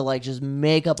proceeds to just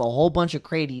make up a whole bunch of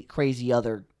crazy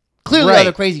other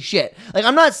other crazy shit.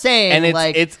 I'm not saying and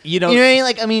it's you know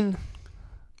what I mean.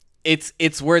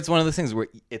 It's where it's one of those things where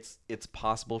it's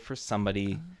possible for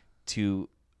somebody to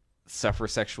suffer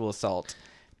sexual assault.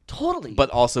 Totally.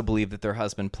 But also believe that their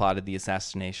husband plotted the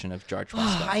assassination of George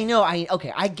Moscone. I know.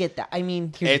 I get that. I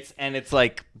mean, it's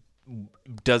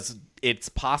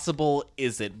possible?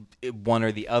 Is it one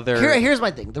or the other? Here's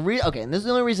my thing. And this is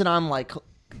the only reason I'm I'm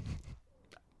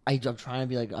trying to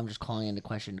be I'm just calling into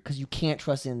question because you can't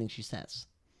trust anything she says,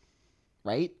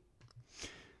 right?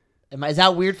 Is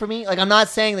that weird for me? I'm not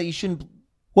saying that you shouldn't.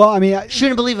 Well, I mean,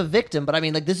 shouldn't believe a victim, but I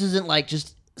mean, this isn't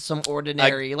just some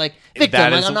ordinary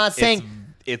victim. I'm not saying.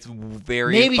 It's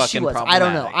very maybe fucking she was. problematic. I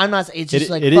don't know. I'm not. It's just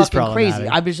it fucking crazy.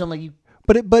 I'm you.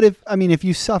 But if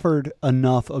you suffered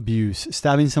enough abuse,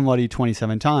 stabbing somebody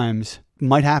 27 times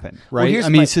might happen, right?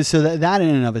 Well, so that in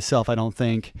and of itself, I don't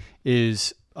think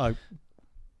is a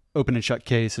open and shut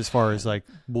case as far as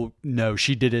no,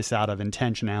 she did this out of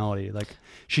intentionality.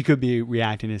 She could be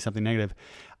reacting to something negative.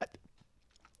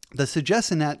 The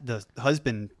suggestion that the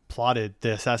husband plotted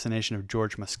the assassination of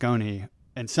George Moscone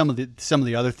and some of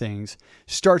the other things,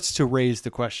 starts to raise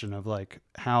the question of like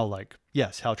how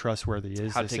trustworthy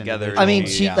is How this together individual? I mean, Yeah.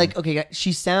 she like okay.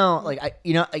 She sound like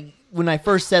when I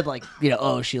first said like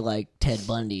she like Ted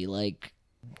Bundy, like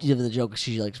the joke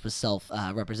she like was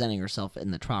representing herself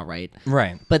in the trial, right?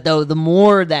 Right. But though the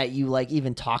more that you like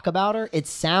even talk about her, it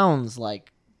sounds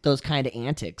like those kind of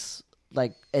antics.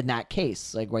 Like in that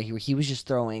case, like where he was just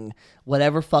throwing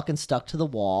whatever fucking stuck to the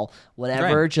wall,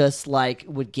 whatever Right. just like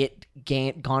would get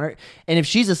garnered. And if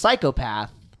she's a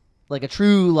psychopath, like a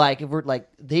true like if we're like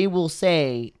they will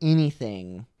say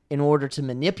anything in order to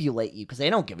manipulate you because they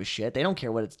don't give a shit. They don't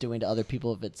care what it's doing to other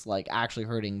people if it's like actually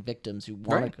hurting victims who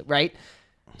want to right.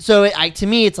 So to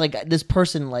me, it's like this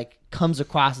person like comes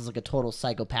across as like a total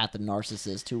psychopath and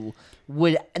narcissist who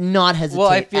would not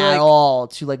hesitate at all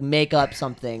to like make up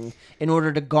something in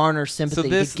order to garner sympathy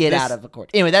to get out of a court.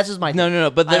 Anyway, that's just my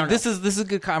No. But this know. is a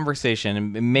good conversation,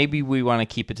 and maybe we want to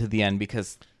keep it to the end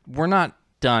because we're not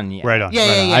done yet. Right on. Yeah, right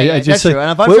yeah, on. yeah. I That's just true.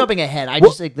 And if I'm jumping ahead, I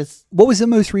just like this. What was the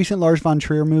most recent Lars von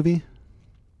Trier movie?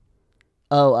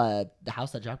 Oh, the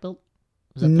house that Jack built.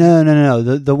 Was that No.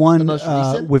 The one The most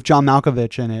recent? with John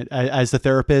Malkovich in it as the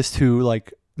therapist who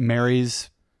like marries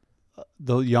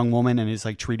the young woman and is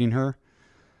like treating her.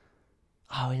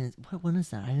 Oh, what one is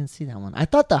that? I didn't see that one. I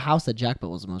thought the house that Jack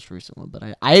built was the most recent one, but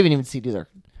I haven't even seen either.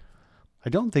 I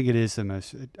don't think it is the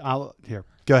most. Here,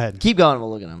 go ahead. Keep going.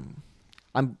 We'll look at them.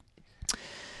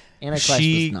 Antichrist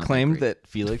She was not claimed great. that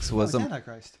Felix was a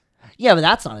Antichrist. Yeah, but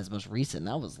that's not his most recent.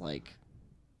 That was like,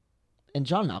 and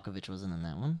John Malkovich wasn't in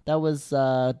that one. That was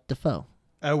Defoe.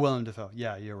 Oh, Willem Dafoe.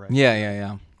 Yeah, you're right.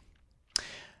 Yeah.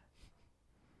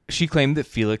 She claimed that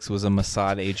Felix was a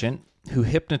Mossad agent who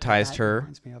hypnotized That her.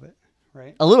 reminds me of it,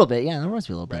 right? A little bit, yeah. That reminds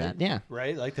me a little bit Right. of that. Yeah.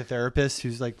 Right, like the therapist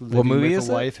who's like living movie with is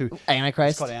a it? wife who. It's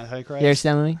Antichrist. called Antichrist. You ever see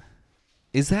that movie?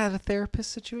 Is that a therapist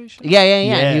situation? Yeah.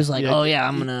 Yeah, And he was like, yeah. "Oh yeah,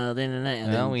 I'm gonna."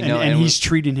 And Well, we and, know, and it he's was-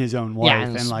 treating his own wife, Yeah, and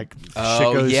and it's- like Oh,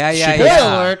 shit goes, yeah. shit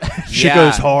Spoiler goes, alert. shit Yeah.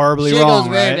 goes horribly Shit wrong,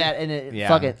 goes very right? bad, and it Yeah.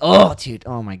 fucking dude,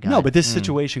 oh my god. No, but this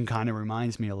situation kind of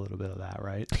reminds me a little bit of that,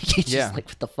 right? he's just Yeah. like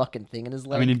with the fucking thing in his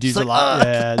leg. I mean, the dude's Just a like, lot.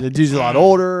 Yeah, the dude's a lot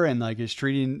older, and like is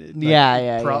treating. Like,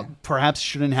 Yeah. Perhaps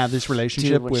shouldn't have this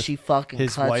relationship Dude, when with she fucking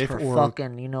his cuts wife her or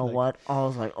fucking, you know like- what? I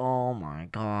was like, oh my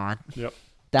god. Yep.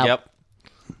 That, Yep.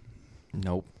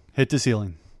 Nope. Hit the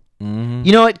ceiling. Mm-hmm.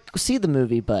 You know what? See the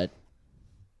movie, but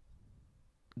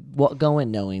go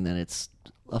in knowing that it's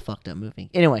a fucked up movie.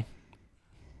 Anyway,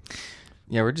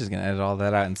 Yeah, we're just gonna edit all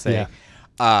that out and say,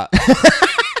 Yeah.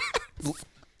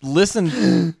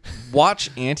 listen, watch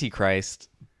Antichrist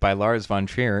by Lars von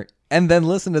Trier, and then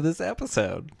listen to this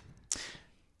episode.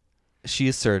 She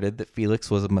asserted that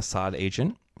Felix was a Mossad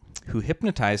agent who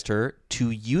hypnotized her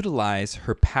to utilize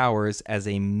her powers as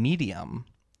a medium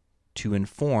to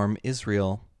inform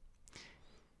Israel.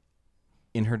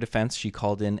 In her defense, she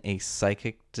called in a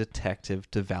psychic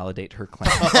detective to validate her claim.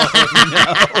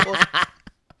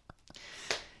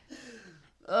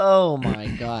 oh my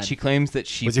god. She claims that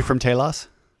she Was he from Telos?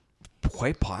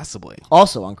 quite possibly.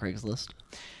 Also on Craigslist.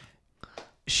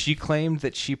 She claimed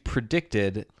that she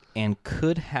predicted and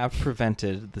could have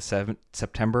prevented the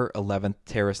September 11th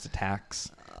terrorist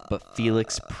attacks, but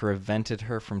Felix prevented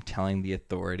her from telling the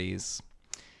authorities.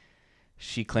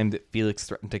 She claimed that Felix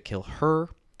threatened to kill her,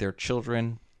 their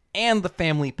children, and the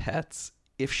family pets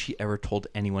if she ever told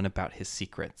anyone about his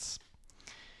secrets.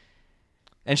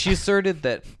 And she asserted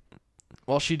that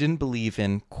while she didn't believe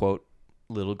in, quote,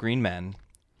 little green men,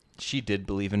 she did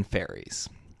believe in fairies.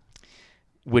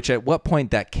 Which at what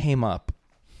point that came up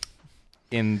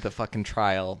in the fucking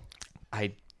trial,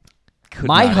 I could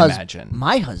not imagine.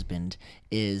 My husband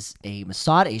is a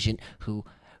Mossad agent who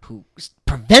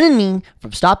prevented me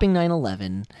from stopping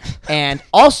 9/11. And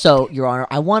also, Your Honor,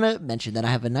 I want to mention that I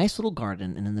have a nice little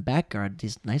garden, and in the backyard,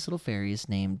 these nice little fairies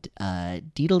named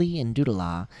Deedly and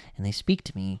Doodala, and they speak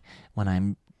to me when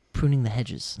I'm pruning the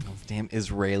hedges. Those damn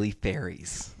Israeli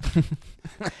fairies.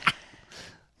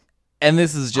 And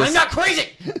this is just... I'm not crazy!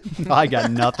 I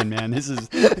got nothing, man. This is.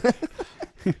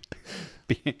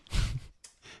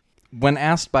 When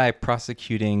asked by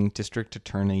prosecuting district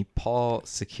attorney Paul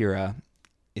Secura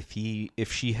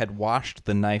if she had washed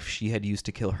the knife she had used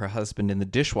to kill her husband in the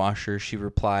dishwasher, she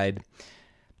replied,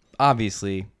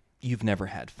 "Obviously, you've never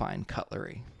had fine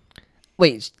cutlery."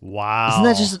 Wait, Wow. isn't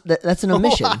that just that's an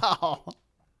omission?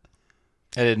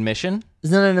 An admission?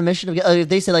 Isn't that an admission? If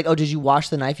they say like, "Oh, did you wash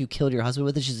the knife you killed your husband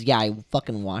with?" It's just, yeah, I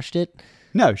fucking washed it.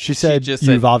 No, she said just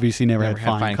you've said, obviously never had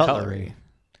fine cutlery.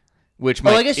 Which Oh,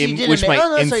 I might, guess she did which admit- might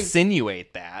oh, no, sorry.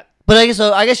 insinuate that. But I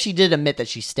guess she did admit that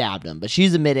she stabbed him. But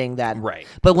she's admitting that. Right.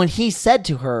 But when he said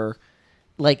to her,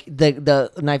 like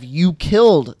the knife you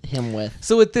killed him with.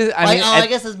 So at this, I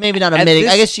guess it's maybe not admitting.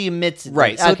 I guess she admits it.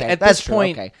 Right. So okay, at that's this true.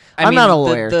 point, okay. I I'm mean, not a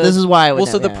lawyer. This is why I would. Well,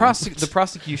 so the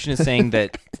prosecution is saying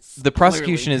that the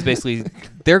prosecution is basically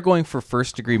they're going for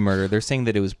first-degree murder. They're saying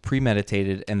that it was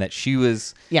premeditated and that she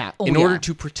was in order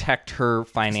to protect her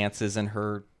finances and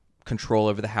her control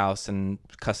over the house and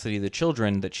custody of the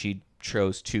children that she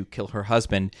chose to kill her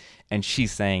husband, and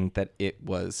she's saying that it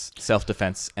was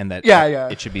self-defense and that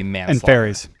it should be manslaughter. And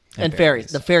fairies. And fairies.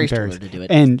 The fairies told her to do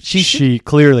it. And she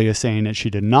clearly is saying that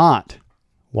she did not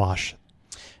wash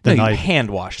the knife. Hand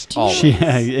washed all.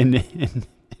 In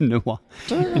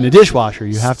the dishwasher,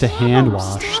 you have to hand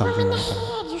wash something like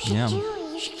that. Yeah.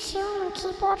 You should kill him and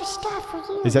keep all the stuff for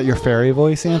you. Is that your fairy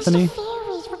voice, Anthony? It's the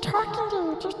fairies. We're talking to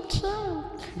you. Just kill him.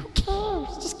 Who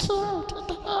cares? Just kill him. Take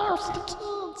the house, the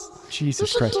kids.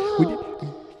 Jesus You Christ. should do it.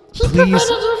 He Please, prevented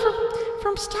you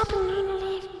from stopping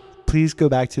 9/11. please go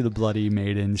back to the Bloody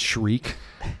Maiden shriek.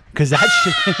 Because that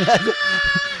shit...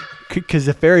 Because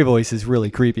the fairy voice is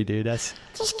really creepy, dude. Just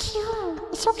kill him.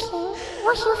 It's okay.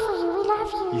 We're here for you. We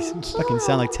love you. You Kill fucking him.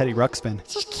 sound like Teddy Ruxpin.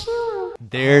 Just kill him.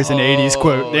 There's an 80s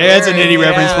quote. There's an 80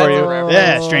 reference for you.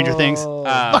 Yeah, Stranger Things.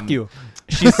 Fuck you.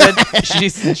 She said. She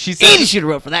said. Andy should have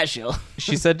wrote for that show.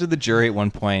 She said to the jury at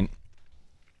one point,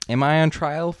 "Am I on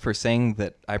trial for saying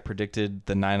that I predicted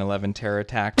the 9/11 terror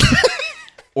attack,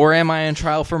 or am I on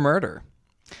trial for murder?"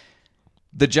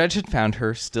 The judge had found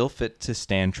her still fit to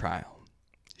stand trial.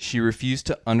 She refused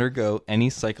to undergo any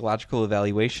psychological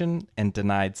evaluation and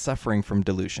denied suffering from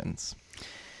delusions.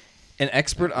 An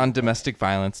expert on domestic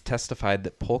violence testified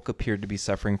that Polk appeared to be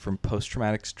suffering from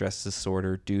post-traumatic stress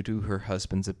disorder due to her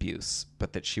husband's abuse,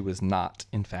 but that she was not,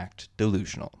 in fact,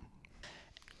 delusional.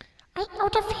 The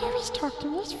fairies talk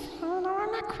to me. It's fine. No,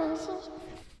 I'm not crazy.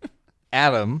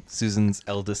 Adam, Susan's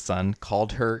eldest son,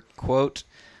 called her, quote,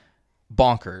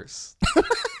 bonkers,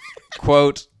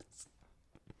 quote,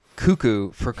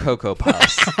 cuckoo for Cocoa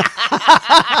Puffs,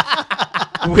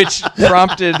 which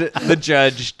prompted the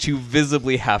judge to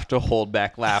visibly have to hold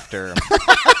back laughter,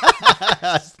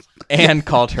 and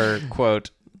called her,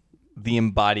 quote, the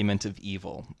embodiment of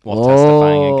evil, while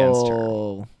testifying against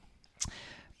her.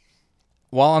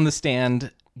 While on the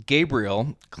stand,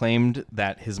 Gabriel claimed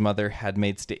that his mother had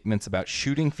made statements about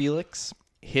shooting Felix,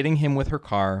 hitting him with her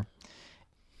car,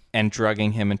 and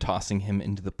drugging him and tossing him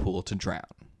into the pool to drown.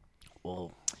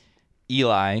 Whoa.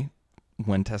 Eli,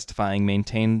 when testifying,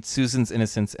 maintained Susan's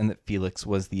innocence and that Felix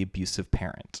was the abusive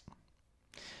parent.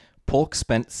 Polk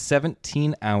spent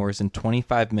 17 hours and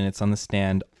 25 minutes on the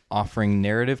stand offering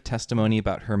narrative testimony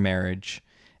about her marriage,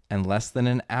 and less than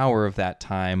an hour of that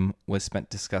time was spent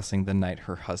discussing the night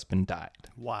her husband died.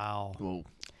 Wow. Whoa.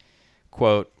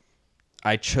 Quote,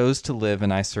 I chose to live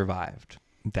and I survived.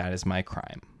 That is my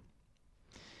crime.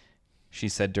 She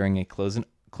said during a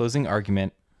closing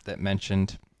argument that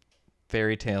mentioned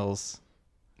fairy tales,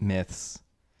 myths,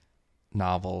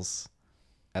 novels,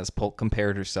 as Polk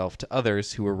compared herself to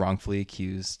others who were wrongfully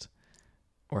accused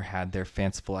or had their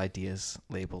fanciful ideas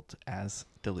labeled as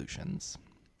delusions.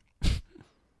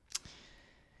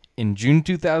 In June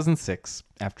 2006,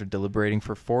 after deliberating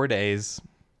for 4 days,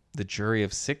 the jury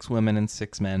of 6 women and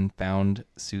 6 men found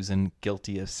Susan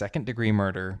guilty of second-degree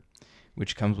murder,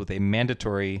 which comes with a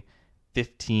mandatory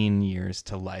 15 years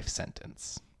to life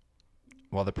sentence.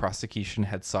 While the prosecution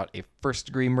had sought a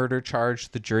first-degree murder charge,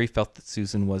 the jury felt that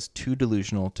Susan was too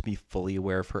delusional to be fully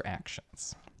aware of her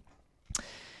actions.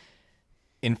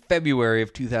 In February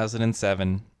of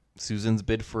 2007, Susan's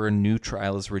bid for a new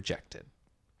trial is rejected.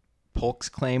 Polk's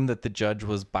claim that the judge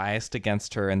was biased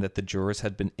against her and that the jurors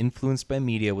had been influenced by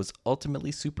media was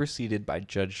ultimately superseded by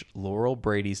Judge Laurel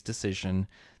Brady's decision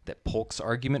that Polk's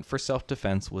argument for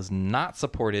self-defense was not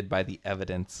supported by the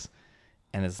evidence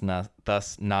and is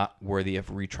thus not worthy of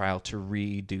retrial, to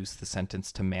reduce the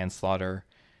sentence to manslaughter,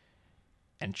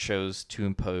 and chose to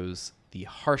impose the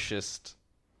harshest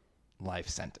life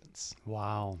sentence.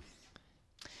 Wow.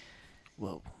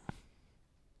 Whoa.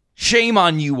 Shame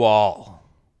on you all,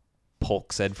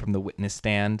 Polk said from the witness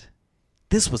stand.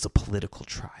 This was a political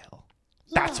trial.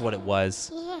 That's what it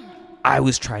was. Yeah. I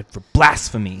was tried for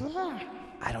blasphemy. Yeah.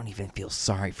 I don't even feel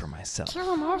sorry for myself.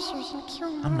 Kill him, officers, and kill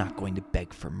him. I'm not going to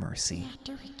beg for mercy. Yeah,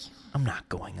 do it. Kill him. I'm not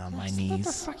going on my Slit the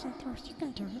knees. fucking throat. You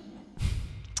can do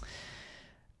it.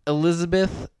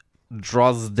 Elizabeth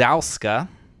Drozdowska,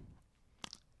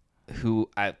 who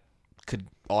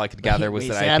all I could gather was Wait,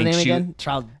 that say I think name she again?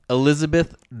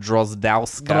 Elizabeth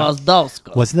Drozdowska.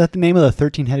 Drozdowska. Wasn't that the name of the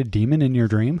 13-headed demon in your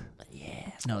dream?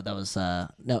 Yeah. No, that was A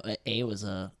was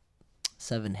a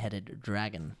 7-headed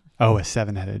dragon. Oh, a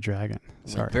 7-headed dragon.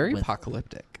 Sorry. Very With-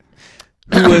 apocalyptic.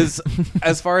 Who was,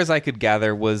 as far as I could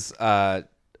gather, was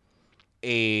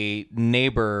a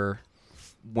neighbor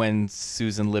when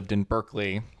Susan lived in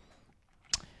Berkeley,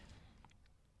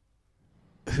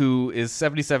 who is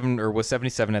 77 or was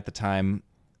 77 at the time,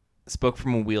 spoke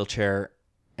from a wheelchair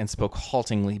and spoke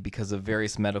haltingly because of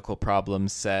various medical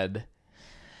problems, said,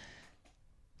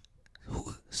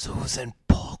 Susan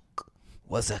Polk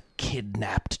was a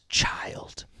kidnapped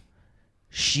child.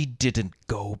 She didn't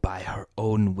go by her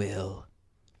own will.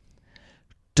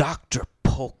 Dr.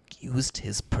 Polk used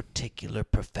his particular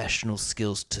professional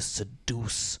skills to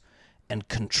seduce and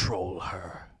control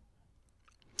her.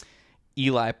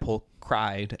 Eli Polk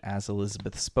cried as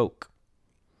Elizabeth spoke.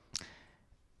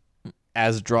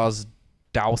 As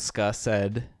Drozdowska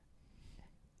said,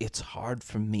 "It's hard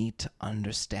for me to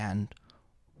understand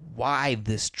why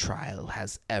this trial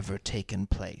has ever taken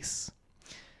place."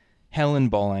 Helen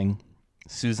Bowling,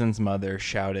 Susan's mother,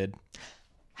 shouted,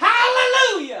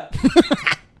 "Hallelujah!"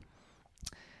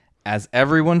 As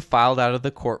everyone filed out of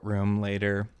the courtroom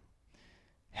later,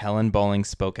 Helen Bowling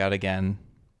spoke out again.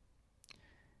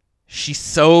 "She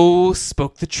so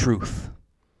spoke the truth.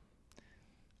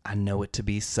 I know it to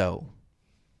be so."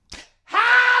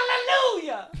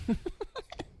 Hallelujah!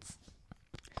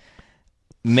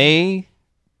 May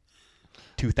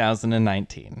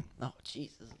 2019. Oh,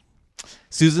 Jesus.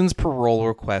 Susan's parole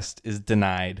request is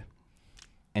denied,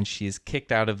 and she is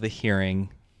kicked out of the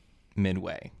hearing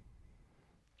midway.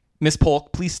 "Miss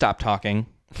Polk, please stop talking,"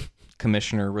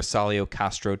 Commissioner Rosalio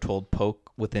Castro told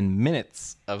Polk within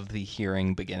minutes of the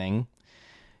hearing beginning.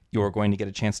 "You're going to get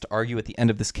a chance to argue at the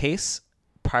end of this case.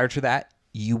 Prior to that,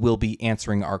 you will be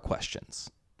answering our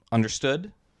questions.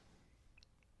 Understood?"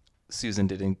 Susan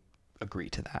didn't agree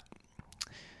to that.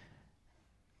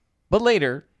 But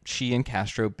later, she and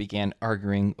Castro began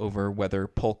arguing over whether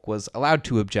Polk was allowed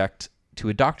to object to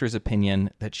a doctor's opinion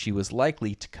that she was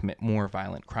likely to commit more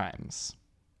violent crimes.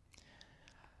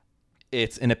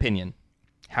 "It's an opinion.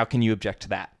 How can you object to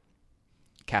that?"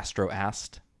 Castro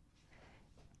asked.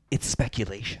 "It's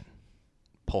speculation,"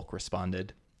 Polk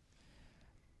responded.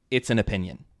 "It's an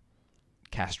opinion,"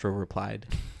 Castro replied.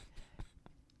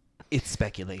 "It's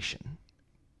speculation,"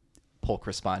 Polk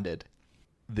responded.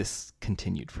 This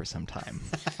continued for some time.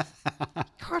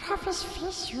 Cut off his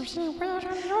face using weird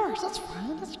on yours. That's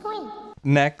fine. That's great.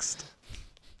 Next,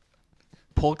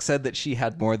 Polk said that she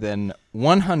had more than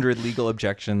 100 legal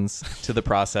objections to the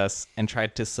process and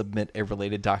tried to submit a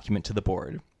related document to the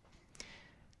board.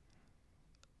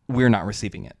 "We're not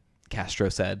receiving it," Castro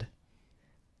said.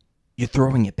 "You're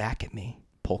throwing it back at me,"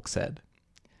 Polk said.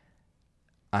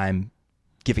 "I'm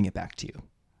giving it back to you,"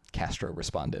 Castro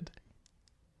responded.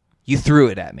 "You threw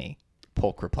it at me,"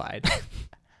 Polk replied.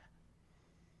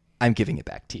 "I'm giving it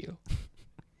back to you,"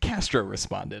 Castro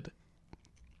responded.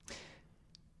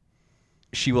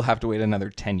 She will have to wait another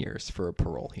 10 years for a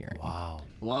parole hearing. Wow.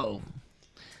 Whoa.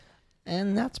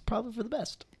 And that's probably for the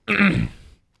best.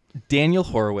 Daniel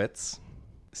Horowitz,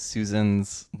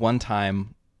 Susan's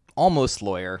one-time almost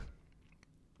lawyer,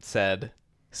 said,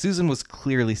 "Susan was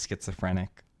clearly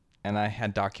schizophrenic, and I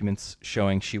had documents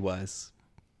showing she was.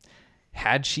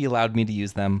 Had she allowed me to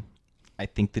use them, I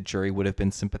think the jury would have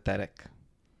been sympathetic.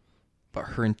 But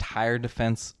her entire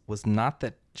defense was not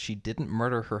that she didn't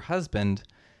murder her husband,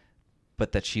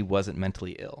 but that she wasn't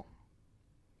mentally ill.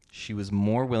 She was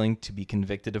more willing to be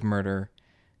convicted of murder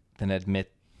than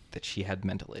admit that she had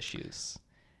mental issues.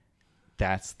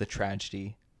 That's the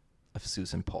tragedy of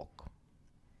Susan Polk."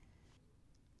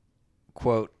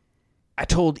 Quote, "I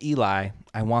told Eli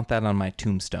I want that on my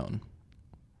tombstone.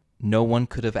 No one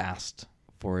could have asked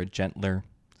for a gentler,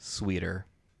 sweeter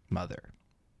mother."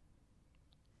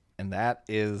 And that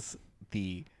is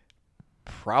the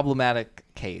problematic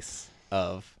case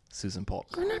of Susan Polk.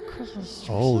 You're not crazy.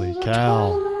 Holy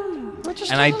cow.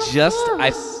 And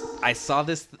I saw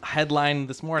this headline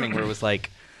this morning where it was like,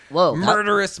 Whoa.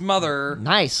 "Murderous mother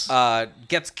Nice.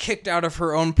 gets kicked out of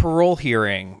her own parole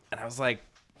hearing." And I was like,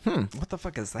 what the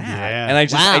fuck is that? Yeah. And I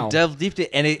Wow. delved deep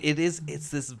into it, and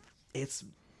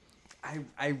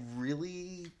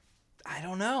I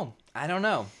don't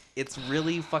know. It's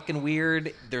really fucking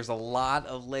weird. There's a lot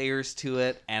of layers to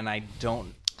it, and I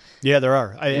don't. Yeah, there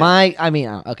are.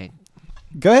 Okay.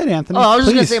 Go ahead, Anthony. Oh, I was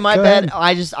just gonna Please, say my go bad.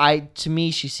 ahead. To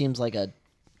me, she seems like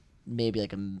maybe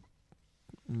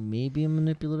a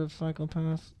manipulative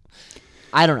psychopath.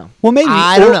 I don't know. Well, maybe.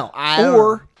 I don't know.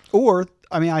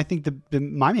 I think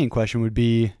my main question would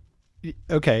be,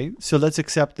 okay, so let's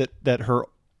accept that her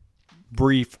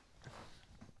brief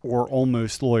or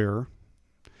almost lawyer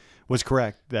was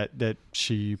correct, that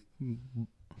she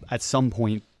at some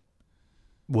point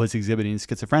was exhibiting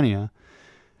schizophrenia.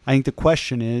 I think the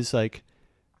question is, like,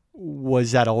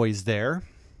 was that always there?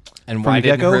 And From why the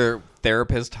didn't get-go? her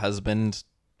therapist husband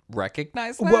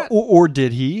recognize that? Well, or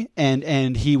did he?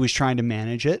 And he was trying to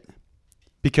manage it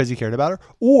because he cared about her,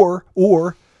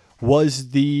 or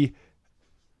was the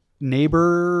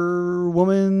neighbor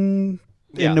woman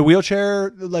in the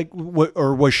wheelchair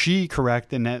or was she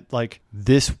correct in that like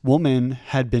this woman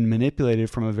had been manipulated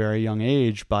from a very young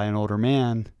age by an older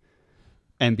man,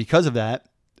 and because of that,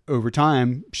 over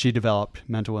time she developed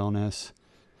mental illness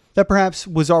that perhaps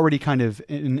was already kind of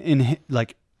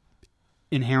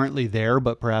inherently there,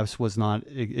 but perhaps was not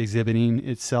exhibiting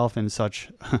itself in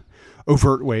such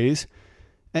overt ways.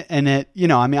 And that,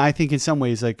 I think in some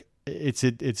ways, like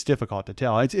it's difficult to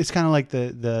tell. It's kind of like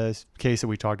the case that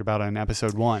we talked about on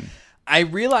episode 1. I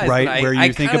realized right, that where you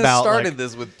I think kind of about started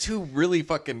this with 2 really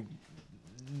fucking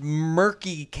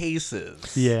murky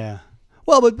cases. Yeah.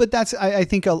 Well, but that's I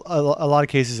think a lot of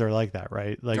cases are like that,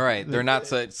 right? Like, right. They're not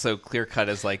so clear cut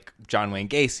as like John Wayne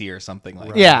Gacy or something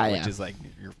like Yeah, that, yeah. which is like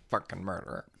you're fucking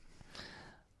murderer.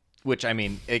 Which I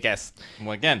mean, I guess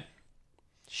again,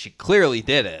 she clearly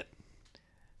did it.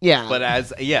 Yeah. But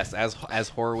as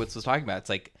Horowitz was talking about, it's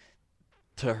like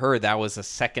to her that was a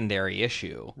secondary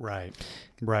issue. Right.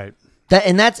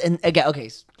 And again, okay,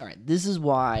 all right. This is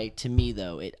why, to me,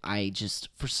 though,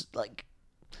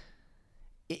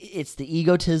 it's the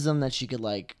egotism that she could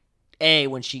like.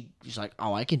 When she's like,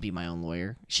 oh, I can be my own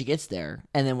lawyer. She gets there,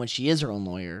 and then when she is her own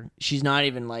lawyer, she's not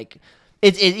even like.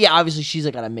 Obviously she's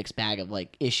like got a mixed bag of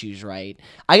like issues, right?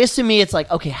 I guess to me, it's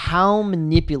like, okay, how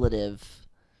manipulative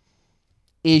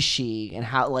is she, and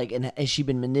how and has she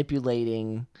been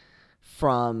manipulating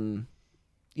from,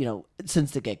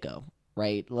 since the get go,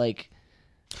 right? Like.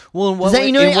 Well, in Does what that, way,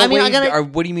 you know what I mean?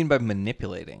 what do you mean by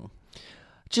manipulating?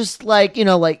 Just like in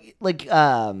just I'm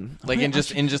like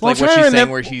what trying she's to saying,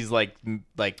 remember- where she's like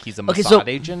he's a Okay, Mossad so-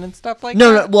 agent and stuff like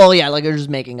no, that. well, yeah, like they're just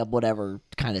making up whatever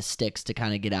kind of sticks to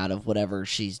kind of get out of whatever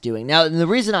she's doing. Now, and the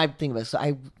reason I think about it, so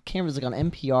I can't remember, like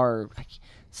on NPR,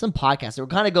 some podcast, they were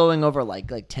kind of going over like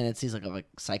tendencies of like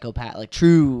psychopath, like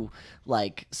true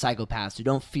like psychopaths who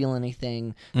don't feel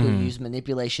anything, who use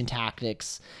manipulation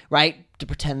tactics, right, to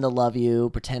pretend to love you,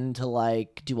 pretend to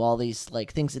like do all these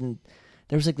like things. And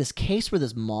there was like this case where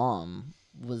this mom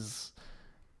was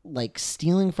like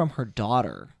stealing from her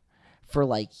daughter for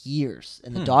like years,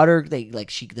 and the daughter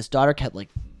this daughter kept like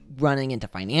running into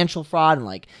financial fraud and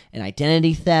like an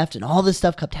identity theft, and all this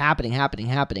stuff kept happening,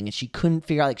 and she couldn't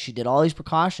figure out, like, she did all these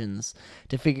precautions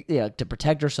to to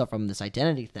protect herself from this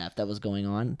identity theft that was going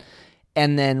on.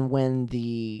 And then when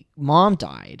the mom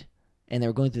died and they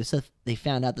were going through this stuff, they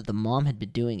found out that the mom had been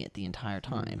doing it the entire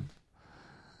time.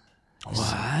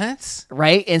 What?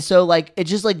 Right? And so like it's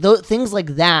just like things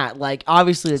like that, like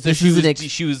obviously So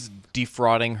she was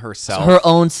defrauding herself.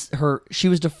 She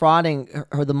was defrauding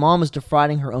her. The mom was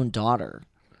defrauding her own daughter,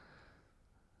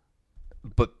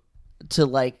 but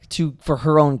for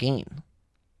her own gain.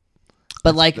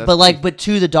 But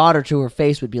to the daughter, to her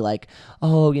face, would be like,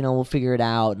 oh, we'll figure it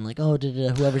out, and like, oh,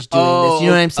 whoever's doing this, you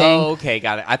know what I'm saying? Oh, okay,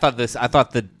 got it. I thought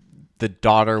the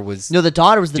daughter was the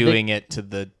daughter was doing it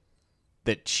to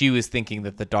that she was thinking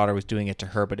that the daughter was doing it to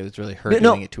her, but it was really her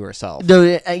doing it to herself. No,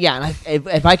 yeah,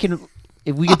 and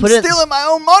if we could put it, stealing my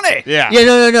own money. Yeah.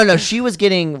 No. She was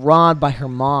getting robbed by her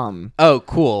mom. Oh,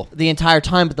 cool. The entire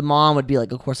time, but the mom would be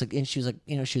like, of course, like, and she was like,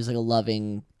 she was like a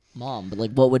loving mom, but like,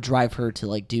 what would drive her to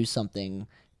like do something?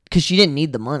 Because she didn't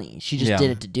need the money, she just did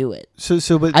it to do it.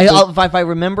 But if I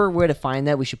remember where to find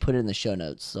that, we should put it in the show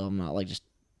notes, so I'm not like just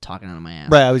talking out of my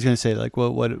ass. right, I was gonna say like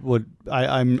what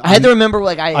I had to remember,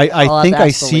 like I think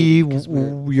I see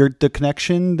the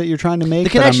connection that you're trying to make. The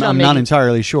connection but I'm not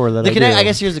entirely sure that I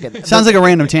guess here's a good. Sounds like a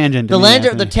random tangent. To me,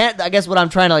 Anthony. I guess what I'm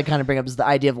trying to like kind of bring up is the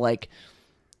idea of like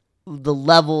the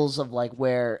levels of like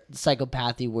where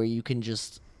psychopathy, where you can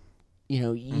just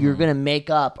you're gonna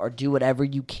make up or do whatever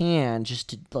you can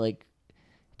just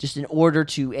in order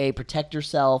to protect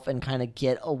yourself and kind of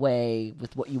get away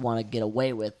with what you want to get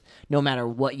away with, no matter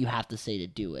what you have to say to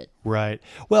do it. Right.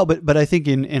 Well, but I think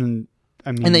in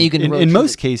that you can in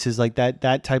most cases like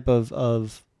that type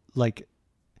of like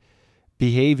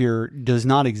behavior does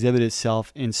not exhibit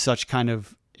itself in such kind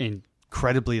of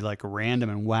incredibly like random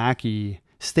and wacky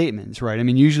statements, right? I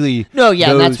mean, usually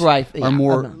that's where are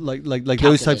more like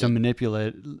those types of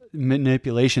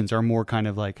manipulations are more kind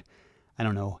of like, I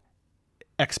don't know,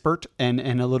 expert and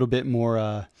a little bit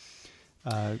more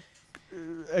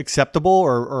acceptable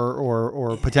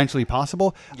or potentially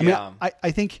possible. I mean,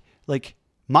 I think like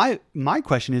my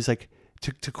question is like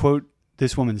to quote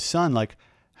this woman's son, like,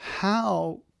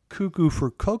 how cuckoo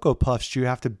for Cocoa Puffs do you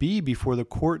have to be before the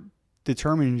court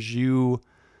determines you,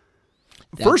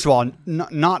 first of all,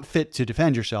 not fit to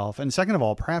defend yourself, and second of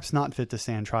all, perhaps not fit to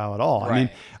stand trial at all. Right.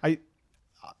 I mean,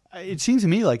 it seems to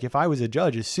me like if I was a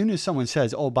judge, as soon as someone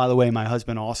says, "Oh, by the way, my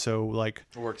husband also like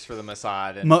works for the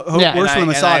Mossad and works for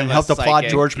the Mossad and helped to plot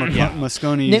George Yeah.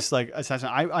 Moscone's like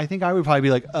assassination," I think I would probably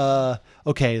be like,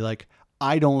 okay, like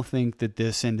I don't think that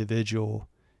this individual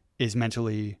is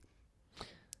mentally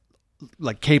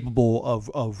like capable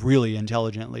of really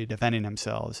intelligently defending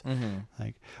themselves. Mm-hmm.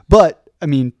 Like, but I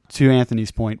mean, to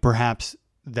Anthony's point, perhaps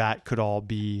that could all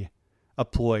be a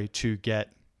ploy to get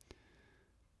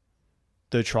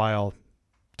the trial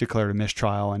declared a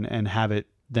mistrial and have it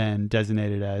then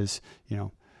designated as,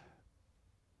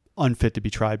 unfit to be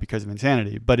tried because of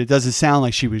insanity. But it doesn't sound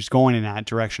like she was going in that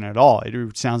direction at all.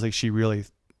 It sounds like she really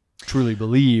truly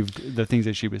believed the things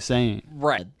that she was saying.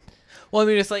 Right. Well, I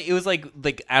mean, it was like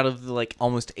out of the, like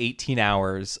almost 18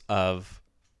 hours of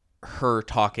her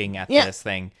talking at this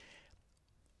thing,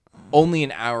 only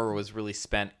an hour was really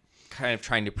spent kind of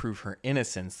trying to prove her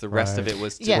innocence. The rest of it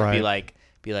was to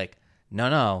be like,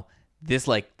 no, this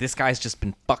guy's just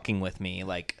been fucking with me.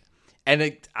 Like,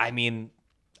 and I mean,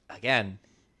 again,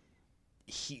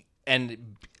 it's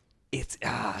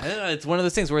one of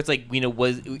those things where it's like,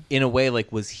 was in a way, like,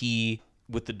 was he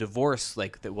with the divorce,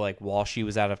 like that, like while she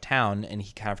was out of town, and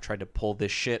he kind of tried to pull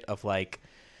this shit of like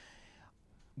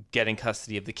getting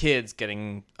custody of the kids,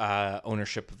 getting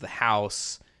ownership of the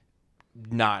house,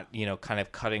 not, kind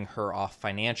of cutting her off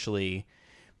financially.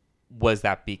 Was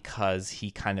that because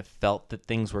he kind of felt that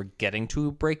things were getting to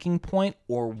a breaking point,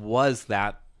 or was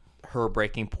that her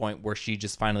breaking point where she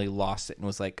just finally lost it and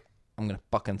was like, I'm going to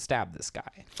fucking stab this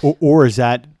guy? Or is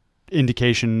that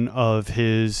indication of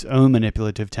his own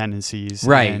manipulative tendencies?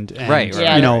 And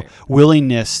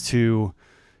willingness to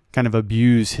kind of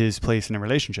abuse his place in a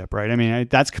relationship, right? I mean,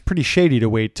 that's pretty shady to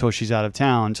wait till she's out of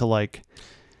town to like,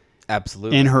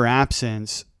 absolutely, in her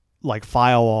absence, like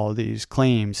file all these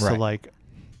claims to like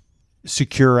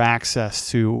secure access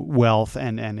to wealth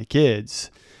and the kids.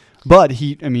 But did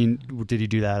he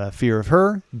do that out of fear of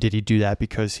her? Did he do that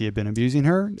because he had been abusing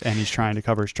her and he's trying to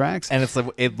cover his tracks? And it's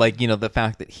like the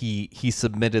fact that he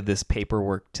submitted this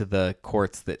paperwork to the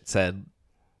courts that said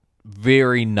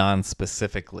very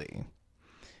non-specifically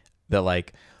that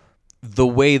like the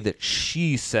way that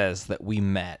she says that we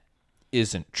met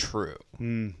isn't true.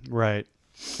 Right.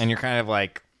 And you're kind of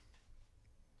like,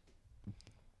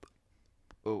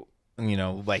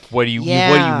 like, what do you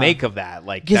make of that?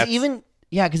 Like, because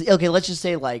okay, let's just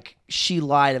say like she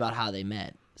lied about how they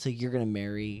met. So you're gonna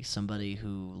marry somebody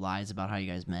who lies about how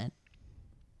you guys met?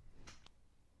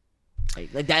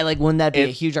 Like that? Like, wouldn't that be a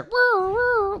huge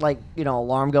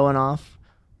alarm going off?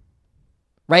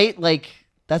 Right? Like,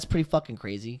 that's pretty fucking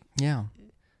crazy. Yeah.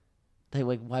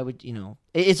 Like, why would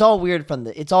It's all weird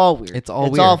It's all weird. It's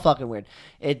all fucking weird.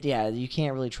 You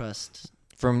can't really trust.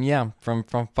 From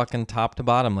fucking top to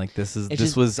bottom. Like,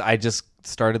 I just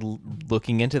started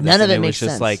looking into this. None of it was makes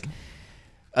just sense. like,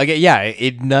 okay,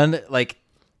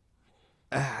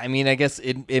 I mean, I guess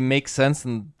it makes sense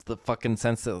in the fucking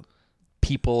sense that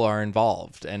people are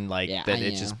involved and like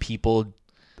just people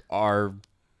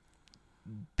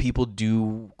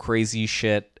do crazy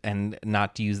shit, and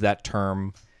not to use that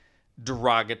term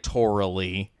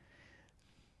derogatorily,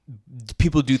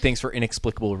 people do things for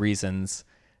inexplicable reasons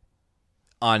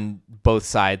on both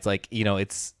sides. Like,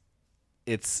 it's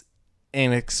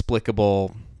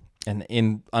inexplicable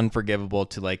and unforgivable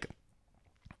to like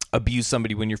abuse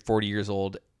somebody when you're 40 years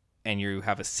old and you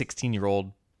have a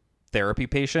 16-year-old therapy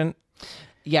patient.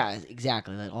 Yeah,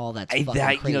 exactly. Like, all that's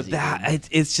fucking crazy.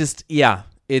 It's just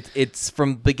it's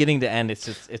from beginning to end.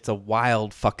 It's a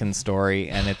wild fucking story,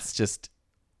 and it's just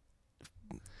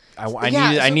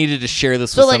I needed to share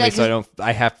this with somebody,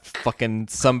 I have fucking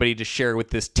somebody to share with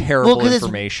this terrible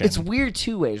information. It's weird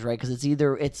two ways, right? Because it's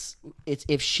either it's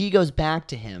if she goes back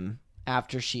to him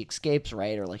after she escapes,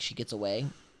 right, or like she gets away,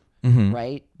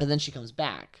 right, but then she comes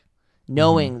back,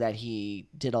 knowing that he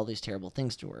did all these terrible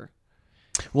things to her.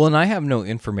 Well, and I have no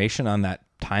information on that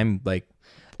time, like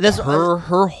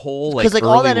her whole like early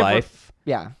all that life.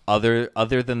 Yeah. Other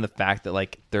than the fact that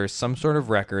like there's some sort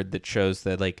of record that shows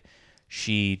that like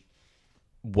she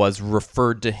was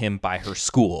referred to him by her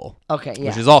school. Okay, yeah.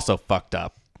 Which is also fucked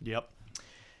up. Yep.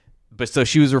 But so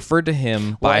she was referred to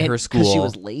him by her school. Because she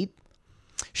was late?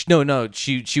 No.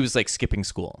 She was like skipping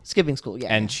school. Skipping school,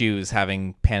 yeah. And she was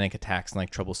having panic attacks and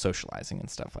like trouble socializing and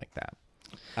stuff like that.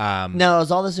 Now, is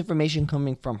all this information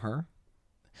coming from her?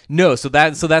 No, so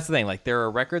that's the thing. Like, there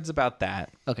are records about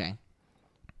that. Okay.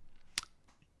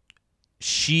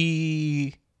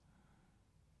 It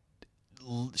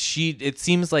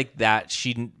seems like that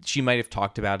she might have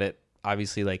talked about it,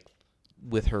 obviously, like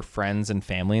with her friends and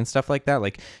family and stuff like that.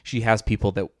 Like, she has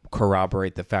people that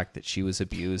corroborate the fact that she was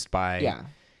abused by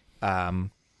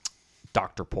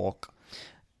Dr. Polk.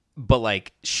 But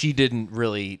like she didn't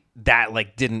really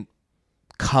didn't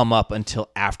come up until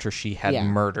after she had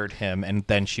murdered him, and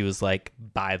then she was like,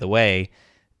 by the way,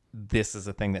 this is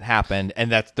a thing that happened,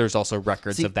 and there's also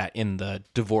records of that in the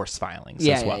divorce filings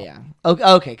as well.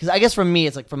 Okay, because I guess from me,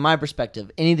 it's like from my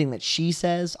perspective, anything that she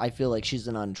says, I feel like she's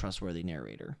an untrustworthy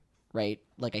narrator, right?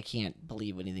 Like I can't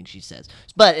believe anything she says.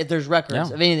 But if there's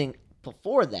records of anything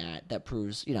before that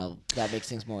proves, that makes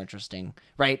things more interesting,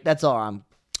 right? That's all I'm.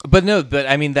 But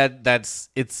I mean that's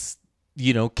it's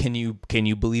can you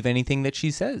believe anything that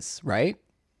she says, right?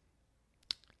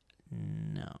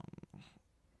 No.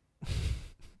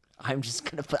 I'm just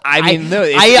gonna put.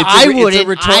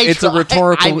 It's a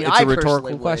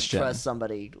rhetorical question. Trust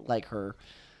somebody like her.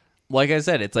 Like I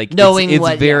said, it's like knowing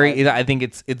I think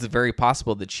it's very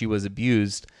possible that she was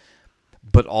abused,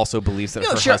 but also believes that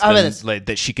her husband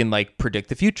that she can like predict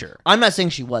the future. I'm not saying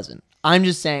she wasn't. I'm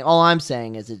just saying. All I'm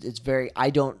saying is it's very.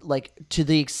 I don't like to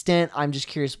the extent. I'm just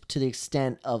curious to the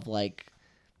extent of like,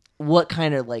 what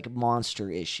kind of like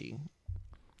monster is she?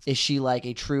 Is she like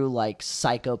a true like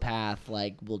psychopath?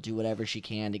 Like will do whatever she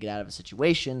can to get out of a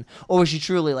situation, or is she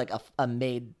truly like a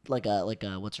maid like a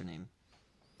what's her name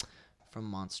from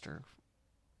Monster?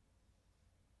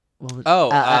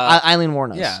 Eileen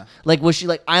Wuornos. Yeah. Like was she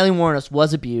like Eileen Wuornos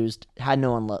was abused, had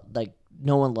no one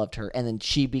loved her, and then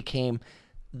she became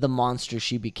the monster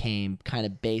she became kind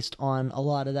of based on a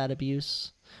lot of that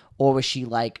abuse? Or was she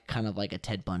like kind of like a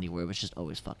Ted Bundy where it was just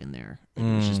always fucking there? It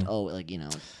was just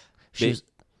she was.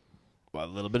 Well, a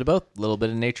little bit of both, a little bit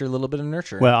of nature, a little bit of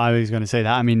nurture. Well, I was going to say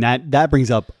that. I mean, that brings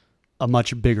up a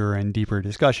much bigger and deeper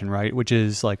discussion, right? Which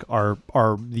is like, are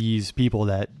these people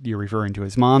that you're referring to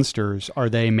as monsters, are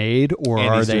they made or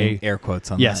are they air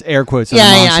quotes on that? Yes, that. air quotes.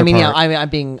 I mean, I'm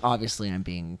being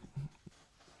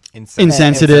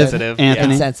insensitive,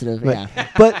 Anthony. Insensitive, yeah.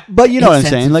 But you know what I'm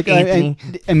saying? Like, I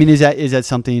mean, is that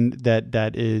something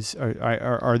that is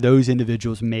are those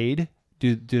individuals made?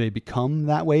 Do they become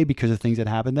that way because of things that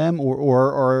happen to them,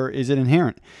 or is it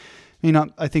inherent?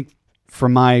 I think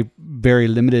from my very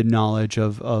limited knowledge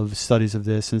of studies of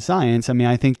this in science, I mean,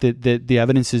 I think that the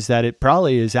evidence is that it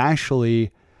probably is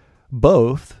actually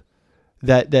both.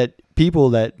 That people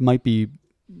that might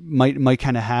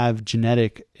kind of have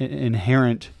genetic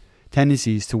inherent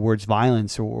tendencies towards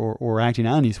violence or acting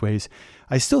out in these ways,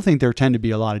 I still think there tend to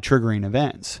be a lot of triggering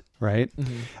events. Right.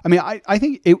 Mm-hmm. I mean, I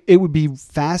think it would be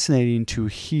fascinating to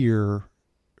hear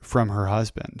from her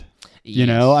husband,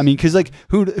 I mean, cause like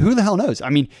who the hell knows? I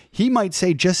mean, he might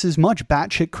say just as much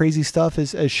batshit crazy stuff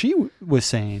as she was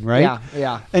saying. Right.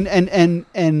 Yeah.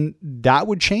 And that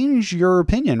would change your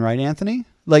opinion. Right, Anthony?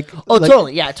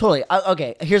 Totally. Yeah, totally.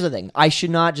 Okay, here's the thing. I should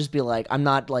not just be like, I'm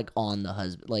not like on the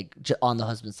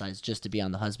husband's side just to be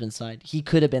on the husband's side. He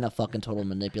could have been a fucking total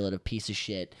manipulative piece of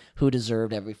shit who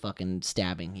deserved every fucking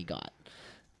stabbing he got.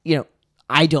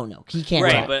 I don't know. He can't.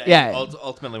 Right, but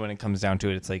ultimately, when it comes down to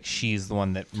it, it's like she's the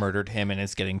one that murdered him and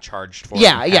is getting charged for it.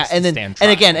 Yeah, and again,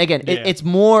 it's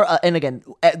more. And again,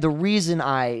 the reason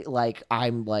I'm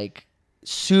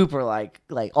super like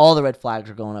all the red flags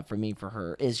are going up for me for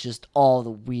her is just all the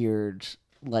weird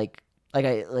like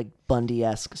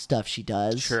Bundy-esque stuff she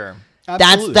does. Sure.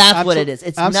 That's what it is.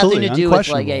 It's nothing to do with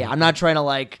like I'm not trying to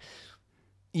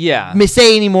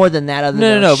say any more than that other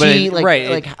than it's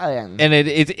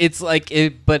like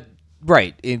it but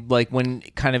right it, like when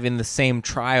kind of in the same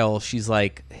trial she's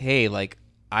like, hey, like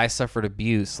I suffered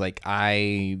abuse, like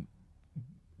I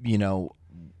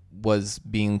was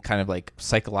being kind of like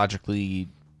psychologically,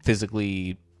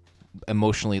 physically,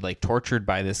 emotionally like tortured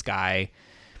by this guy.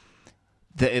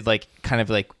 That like kind of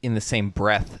like in the same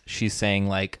breath she's saying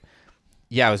like,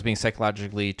 yeah, I was being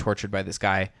psychologically tortured by this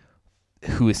guy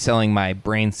who is selling my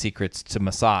brain secrets to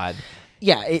Mossad.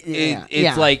 Yeah,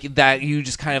 it's like that. You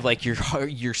just kind of like your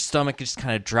stomach just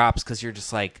kind of drops because you're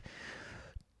just like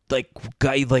I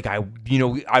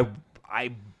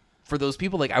for those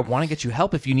people, like, I want to get you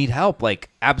help if you need help, like,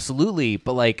 absolutely,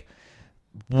 but like,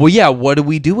 well, yeah, what do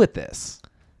we do with this?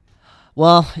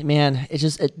 Well, man, it's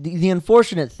just the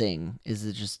unfortunate thing is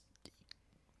that just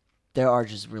there are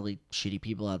just really shitty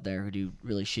people out there who do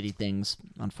really shitty things,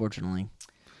 unfortunately.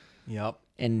 Yep.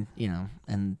 And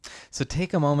and so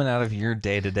take a moment out of your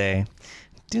day to day,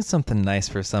 do something nice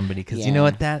for somebody, because you know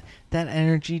what, that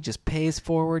energy just pays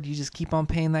forward. You just keep on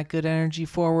paying that good energy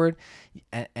forward,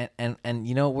 and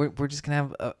we're just gonna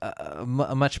have a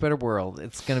much better world.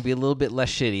 It's gonna be a little bit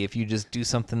less shitty if you just do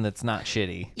something that's not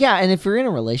shitty. Yeah, and if you're in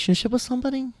a relationship with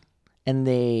somebody and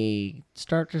they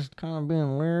start just kind of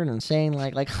being weird and saying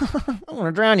like I want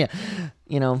to drown you,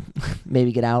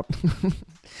 maybe get out.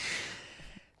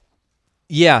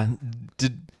 Yeah,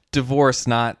 divorce,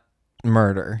 not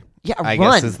murder. Yeah, I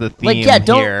run. guess is the theme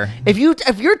don't. here. If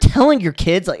you're telling your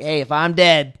kids like, hey, if I'm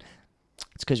dead,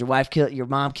 it's because your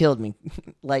mom killed me.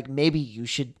 Like maybe you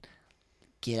should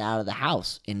get out of the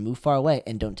house and move far away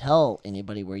and don't tell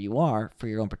anybody where you are for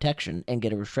your own protection and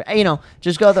get a restraint.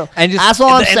 Just go though. And just that's all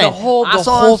I'm and saying. the whole That's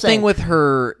all I'm thing saying. with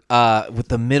her, with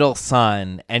the middle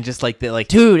son, and just like the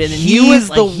Dude, and then he's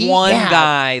the one yeah.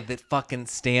 guy that fucking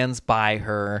stands by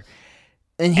her,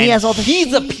 and he has all the.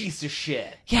 He's a shit. piece of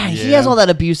shit. Yeah, he Yeah. has all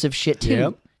that abusive shit too.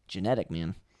 Yep. Genetic,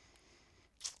 man.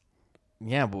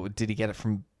 Yeah, but did he get it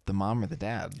from the mom or the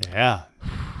dad? Yeah.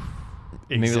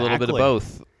 Maybe a little bit of Exactly.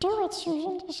 both. Do it,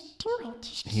 Susan. Just do it.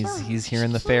 Just kill him. He's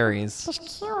hearing the Just kill him. fairies.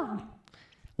 Just kill him.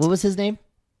 What was his name?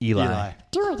 Eli.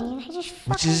 Do it, Eli. Just Which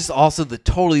fucking is also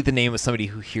totally the name of somebody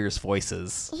who hears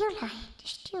voices. Eli.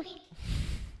 Just do it.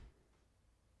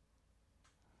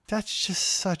 That's just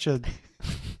such a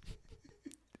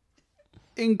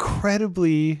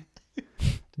incredibly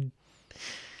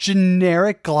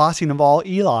generic glossing of all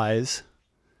Eli's.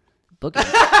 Book.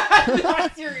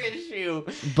 That's your issue.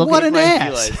 Book What an Frank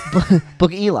ass.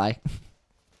 Book Eli.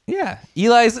 Yeah,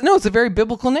 Eli's. No, it's a very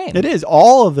biblical name. It is.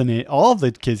 All of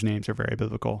the kids' names are very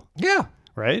biblical, Yeah,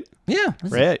 right? yeah.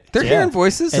 Right. They're Yeah. hearing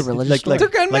voices. It's a religious story. They're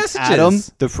getting like messages. Adam,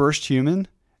 the first human.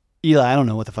 Eli, I don't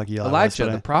know what the fuck Eli was. Elijah,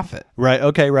 but the prophet, right.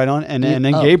 Okay. Right on. And then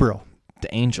Oh. Gabriel.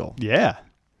 the angel. Yeah.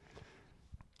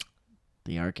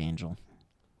 The archangel.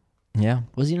 Yeah,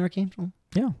 Was he an archangel?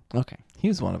 yeah. Okay. He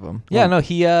was one of them. Yeah, no,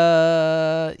 he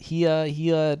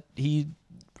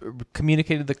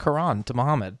communicated the Quran to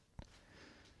Muhammad.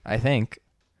 I think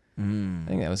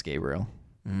that was Gabriel.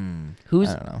 Who's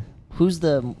I don't know.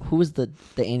 who was the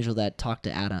angel that talked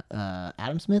to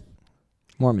Adam Smith?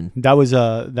 Mormon. That was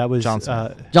John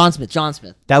Smith. John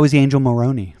Smith. that was the angel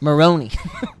Moroni. Moroni.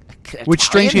 Which,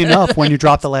 strangely enough, when you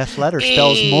drop the last letter,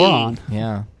 spells moron.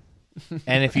 Yeah.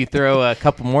 And if you throw a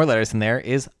couple more letters in there,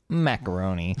 is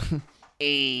macaroni.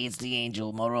 Hey, it's the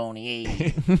angel Moroni.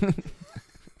 Hey.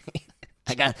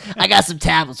 I got some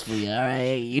tablets for you. All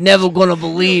right, you're never gonna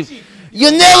believe.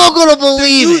 You're never gonna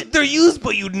believe it. They're used,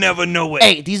 but you'd never know it.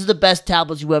 Hey, these are the best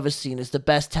tablets you ever seen. It's the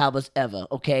best tablets ever.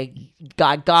 Okay,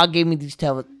 God gave me these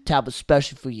tablets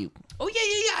special for you. Oh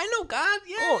yeah. I know God.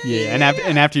 Yeah. Yeah,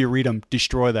 and after you read them,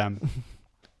 destroy them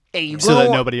Hey, you're so gonna that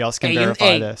wa- nobody else can Hey,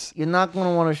 verify this. You're not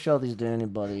gonna want to show these to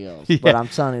anybody else. Yeah. But I'm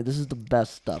telling you, this is the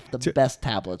best stuff. The best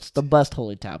tablets. The best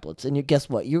holy tablets. And guess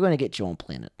what? You're gonna get your own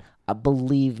planet.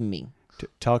 Believe me.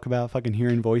 Talk about fucking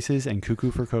hearing voices and cuckoo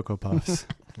for Cocoa Puffs.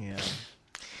 Yeah.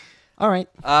 All right.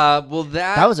 Well,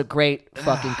 That was a great,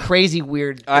 fucking crazy,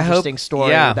 weird, I hope, interesting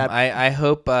story. Yeah, That, I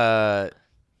hope.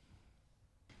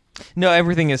 No,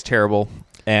 everything is terrible,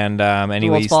 and any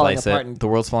way world's you falling slice apart it, and- the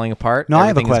world's falling apart. No, I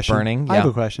have a Everything is question. burning. I have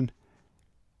a question.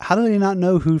 How do they not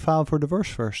know who filed for divorce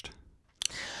first?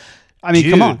 I mean,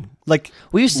 come Dude. on. Like,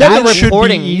 well, you said that the should be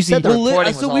reporting. You easy. said the Well,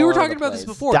 reporting. so was we all were over talking the about this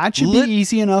place. before. that should be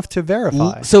easy enough to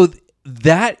verify. So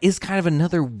that is kind of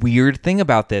another weird thing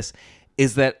about this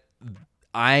is that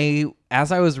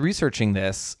as I was researching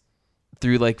this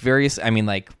through like various,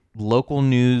 like local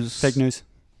news, Fake news.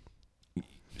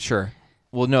 Sure.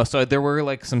 Well, no. So there were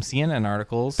like some CNN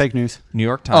articles, Fake news. New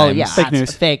York Times, Oh yeah, Fake that's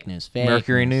news. Fake news. Fake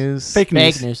Mercury news. News, Fake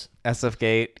news. Fake news. SF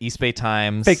Gate, East Bay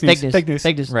Times, Fake news. Fake news. Fake news.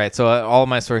 Fake news. Right. So all of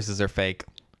my sources are fake.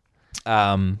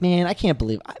 Man, I can't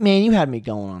believe. Man, you had me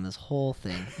going on this whole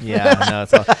thing. Yeah. No.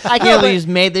 It's all. I can't believe you just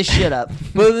made this shit up.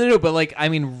 But like,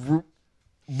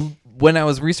 when I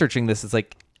was researching this, it's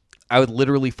like I would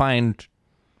literally find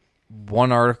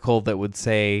one article that would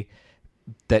say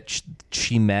that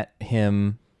she met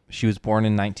him. She was born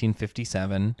in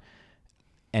 1957,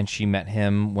 and she met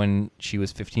him when she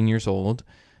was 15 years old,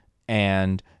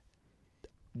 and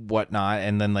whatnot.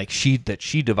 And then like she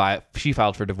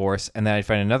filed for divorce, and then I'd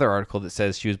find another article that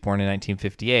says she was born in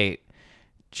 1958.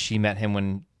 She met him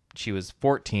when she was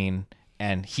 14,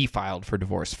 and he filed for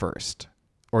divorce first,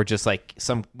 or just like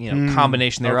some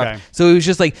combination thereof. okay. So it was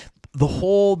just like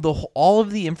all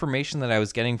of the information that I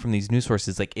was getting from these news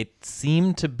sources, like it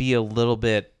seemed to be a little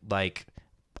bit like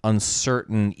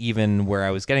uncertain even where I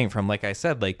was getting it from. Like I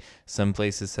said, like some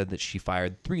places said that she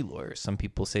fired 3 lawyers. Some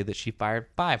people say that she fired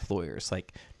 5 lawyers.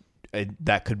 Like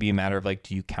that could be a matter of like,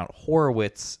 do you count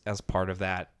Horowitz as part of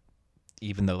that?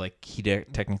 Even though like he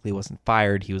technically wasn't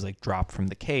fired, he was like dropped from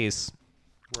the case.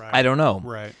 Right. I don't know.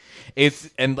 Right.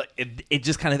 It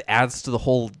just kind of adds to the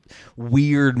whole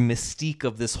weird mystique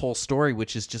of this whole story,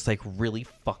 which is just like really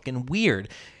fucking weird.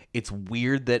 It's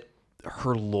weird that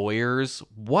her lawyer's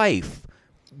wife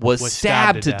was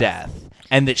stabbed to death,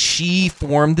 and that she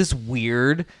formed this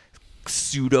weird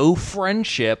pseudo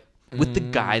friendship with the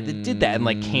guy that did that and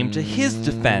like came to his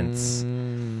defense.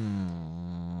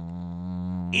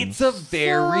 It's a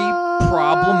very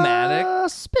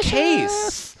problematic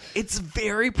case. It's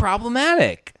very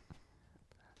problematic.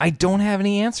 I don't have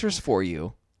any answers for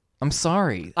you. I'm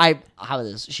sorry. How about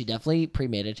this? She definitely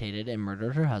premeditated and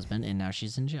murdered her husband, and now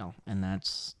she's in jail. And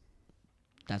that's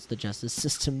the justice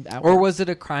system. Or was it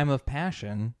a crime of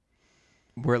passion?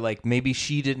 Where like maybe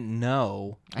she didn't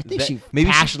know. I think she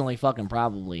passionately fucking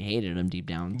probably hated him deep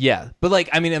down. Yeah, but like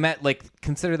I mean,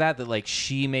 consider that like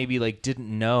she maybe like didn't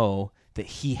know that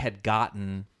he had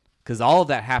gotten, because all of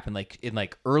that happened like in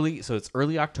like early. So it's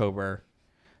early October.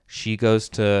 She goes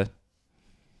to,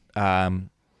 now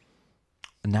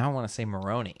I want to say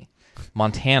Moroni,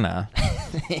 Montana.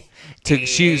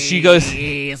 She goes.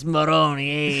 It's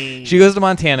Moroni. She goes to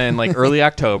Montana in like early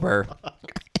October.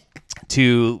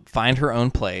 To find her own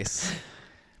place,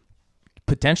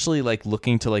 potentially like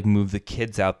looking to like move the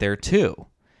kids out there too.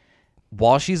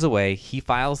 While she's away, he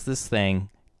files this thing,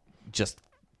 just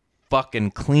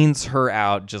fucking cleans her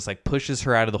out, just like pushes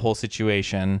her out of the whole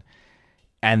situation.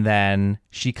 And then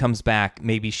she comes back.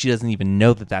 Maybe she doesn't even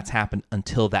know that that's happened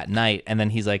until that night. And then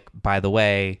he's like, by the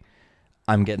way,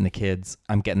 I'm getting the kids.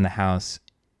 I'm getting the house.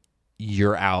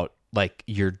 You're out. Like,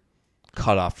 you're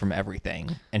cut off from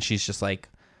everything. And she's just like,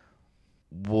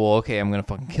 well, okay, I'm going to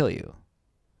fucking kill you.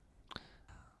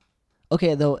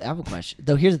 Okay, though, I have a question.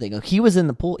 Though, here's the thing. He was in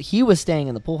the pool. He was staying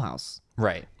in the pool house.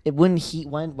 Right. Why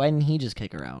didn't he just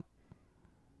kick her out?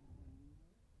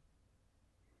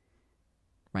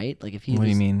 Right? Like, if he What do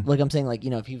you mean? Like, I'm saying, like,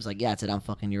 if he was like, yeah, it's it, I'm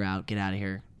fucking, you're out, get out of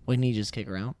here. Wouldn't he just kick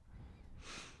her out?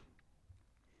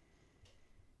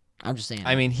 I'm just saying.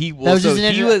 I mean, he claimed to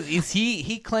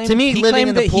me, he living claimed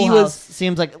in the that pool he house was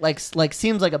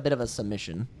seems like a bit of a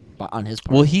submission on his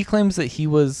part. Well, he claims that he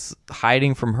was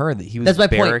hiding from her, that he was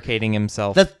barricading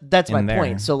himself. That's my there.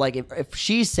 point. So, like, if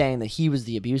she's saying that he was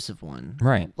the abusive one,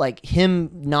 right? Like,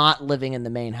 him not living in the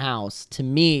main house to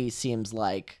me seems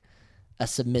like a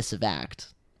submissive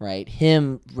act, right?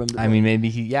 I mean, maybe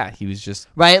he was just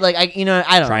right. Like, I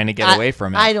don't trying to get away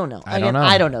from it. I don't know. I don't know.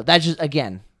 I don't know. That's just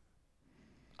again.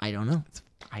 I don't know.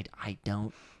 I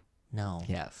don't know.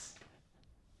 Yes.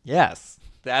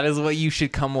 That is what you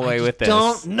should come away with. This.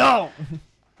 Don't know,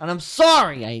 and I'm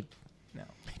sorry. I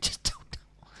just don't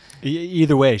know.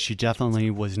 Either way, she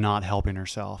definitely was not helping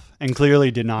herself, and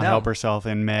clearly did not help herself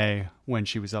in May when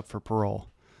she was up for parole.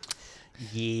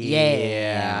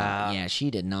 Yeah.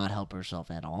 She did not help herself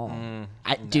at all.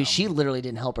 Dude, she literally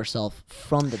didn't help herself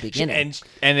from the beginning.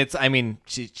 And it's, I mean,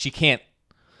 she can't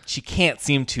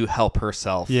seem to help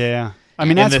herself. Yeah. I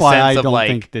mean, that's why I don't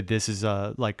think that this is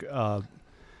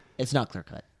it's not clear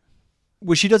cut.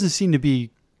 Well, she doesn't seem to be.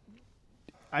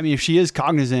 I mean, if she is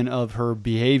cognizant of her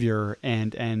behavior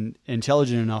and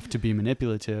intelligent enough to be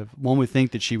manipulative, one would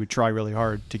think that she would try really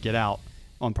hard to get out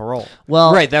on parole.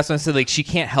 Well, right. That's what I said. Like, she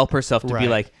can't help herself to be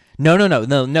like, no.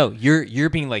 You're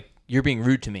being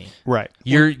rude to me. Right.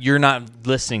 You're not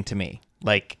listening to me.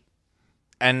 Like,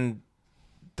 and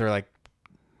they're like,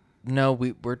 no,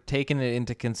 we're taking it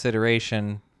into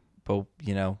consideration, but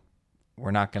we're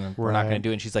not gonna do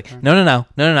it. And she's like, no.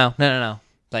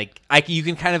 Like, you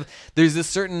can kind of, there's this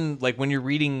certain, like, when you're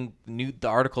reading the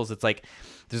articles, it's like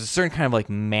there's a certain kind of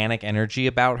like manic energy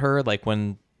about her. Like,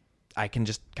 when I can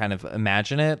just kind of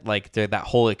imagine it, like that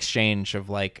whole exchange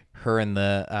of like her and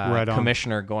the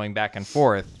commissioner going back and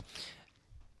forth.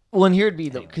 Well, and here it'd be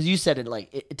though, because you said it like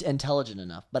it's intelligent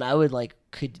enough, but I would like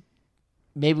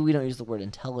maybe we don't use the word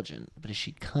intelligent, but is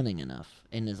she cunning enough?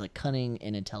 And is like cunning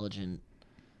and intelligent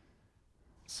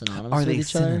synonymous with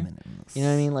each other? You know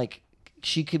what I mean? Like,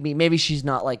 she could be, maybe she's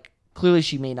not like, clearly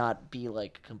she may not be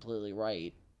like completely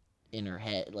right in her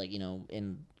head, like,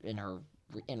 in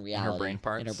reality, in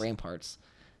her brain parts.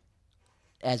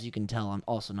 As you can tell, I'm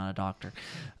also not a doctor,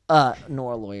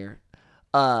 nor a lawyer.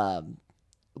 But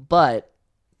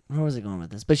where was I going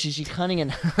with this? But is she cunning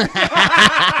and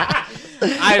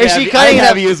I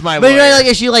have used my lawyer. But like,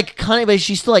 is she like cunning? But is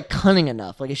she still like cunning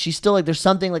enough? Like, is she still like, there's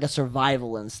something like a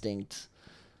survival instinct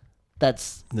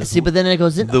that's but then it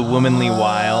goes in the womanly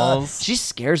wiles. She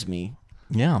scares me.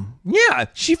 Yeah,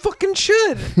 she fucking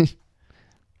should.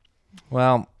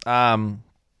 Well, is that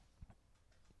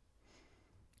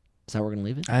where we're gonna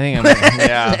leave it? I think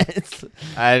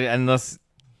unless.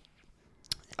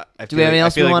 Do we have anything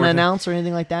else we want to announce or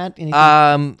anything like that? Anything?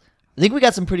 I think we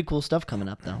got some pretty cool stuff coming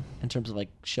up though, in terms of like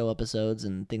show episodes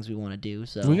and things we want to do.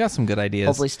 So we got some good ideas.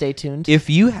 Hopefully, stay tuned. If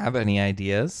you have any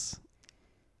ideas,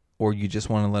 or you just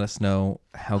want to let us know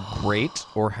how great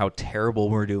or how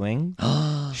terrible we're doing,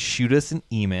 shoot us an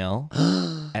email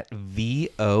at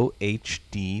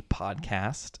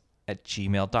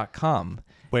vohdpodcast@gmail.com.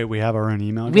 Wait, we have our own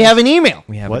email address? We have an email.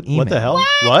 We have an email. What the hell?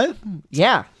 What?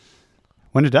 Yeah.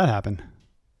 When did that happen?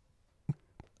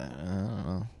 I don't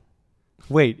know.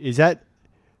 Wait, is that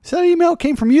email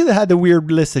came from you that had the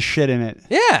weird list of shit in it?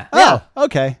 Yeah. Oh,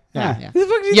 okay. Yeah. Yeah. Who the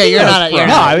fuck do you Yeah, think you're that's not. from? You're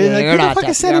No, not. I mean, like, you're who the not fuck is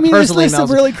attached. sending Our me this personal list of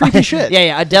emails- really creepy shit?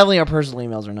 Yeah. Definitely our personal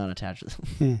emails are not attached.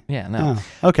 Yeah, no.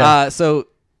 Oh, okay. So,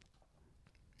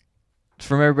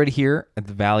 from everybody here at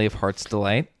the Valley of Heart's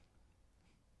Delight,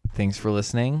 thanks for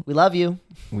listening. We love you.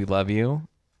 We love you.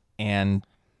 And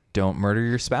don't murder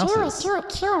your spouses. Do it,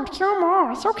 kill him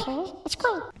more. It's okay. It's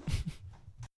great.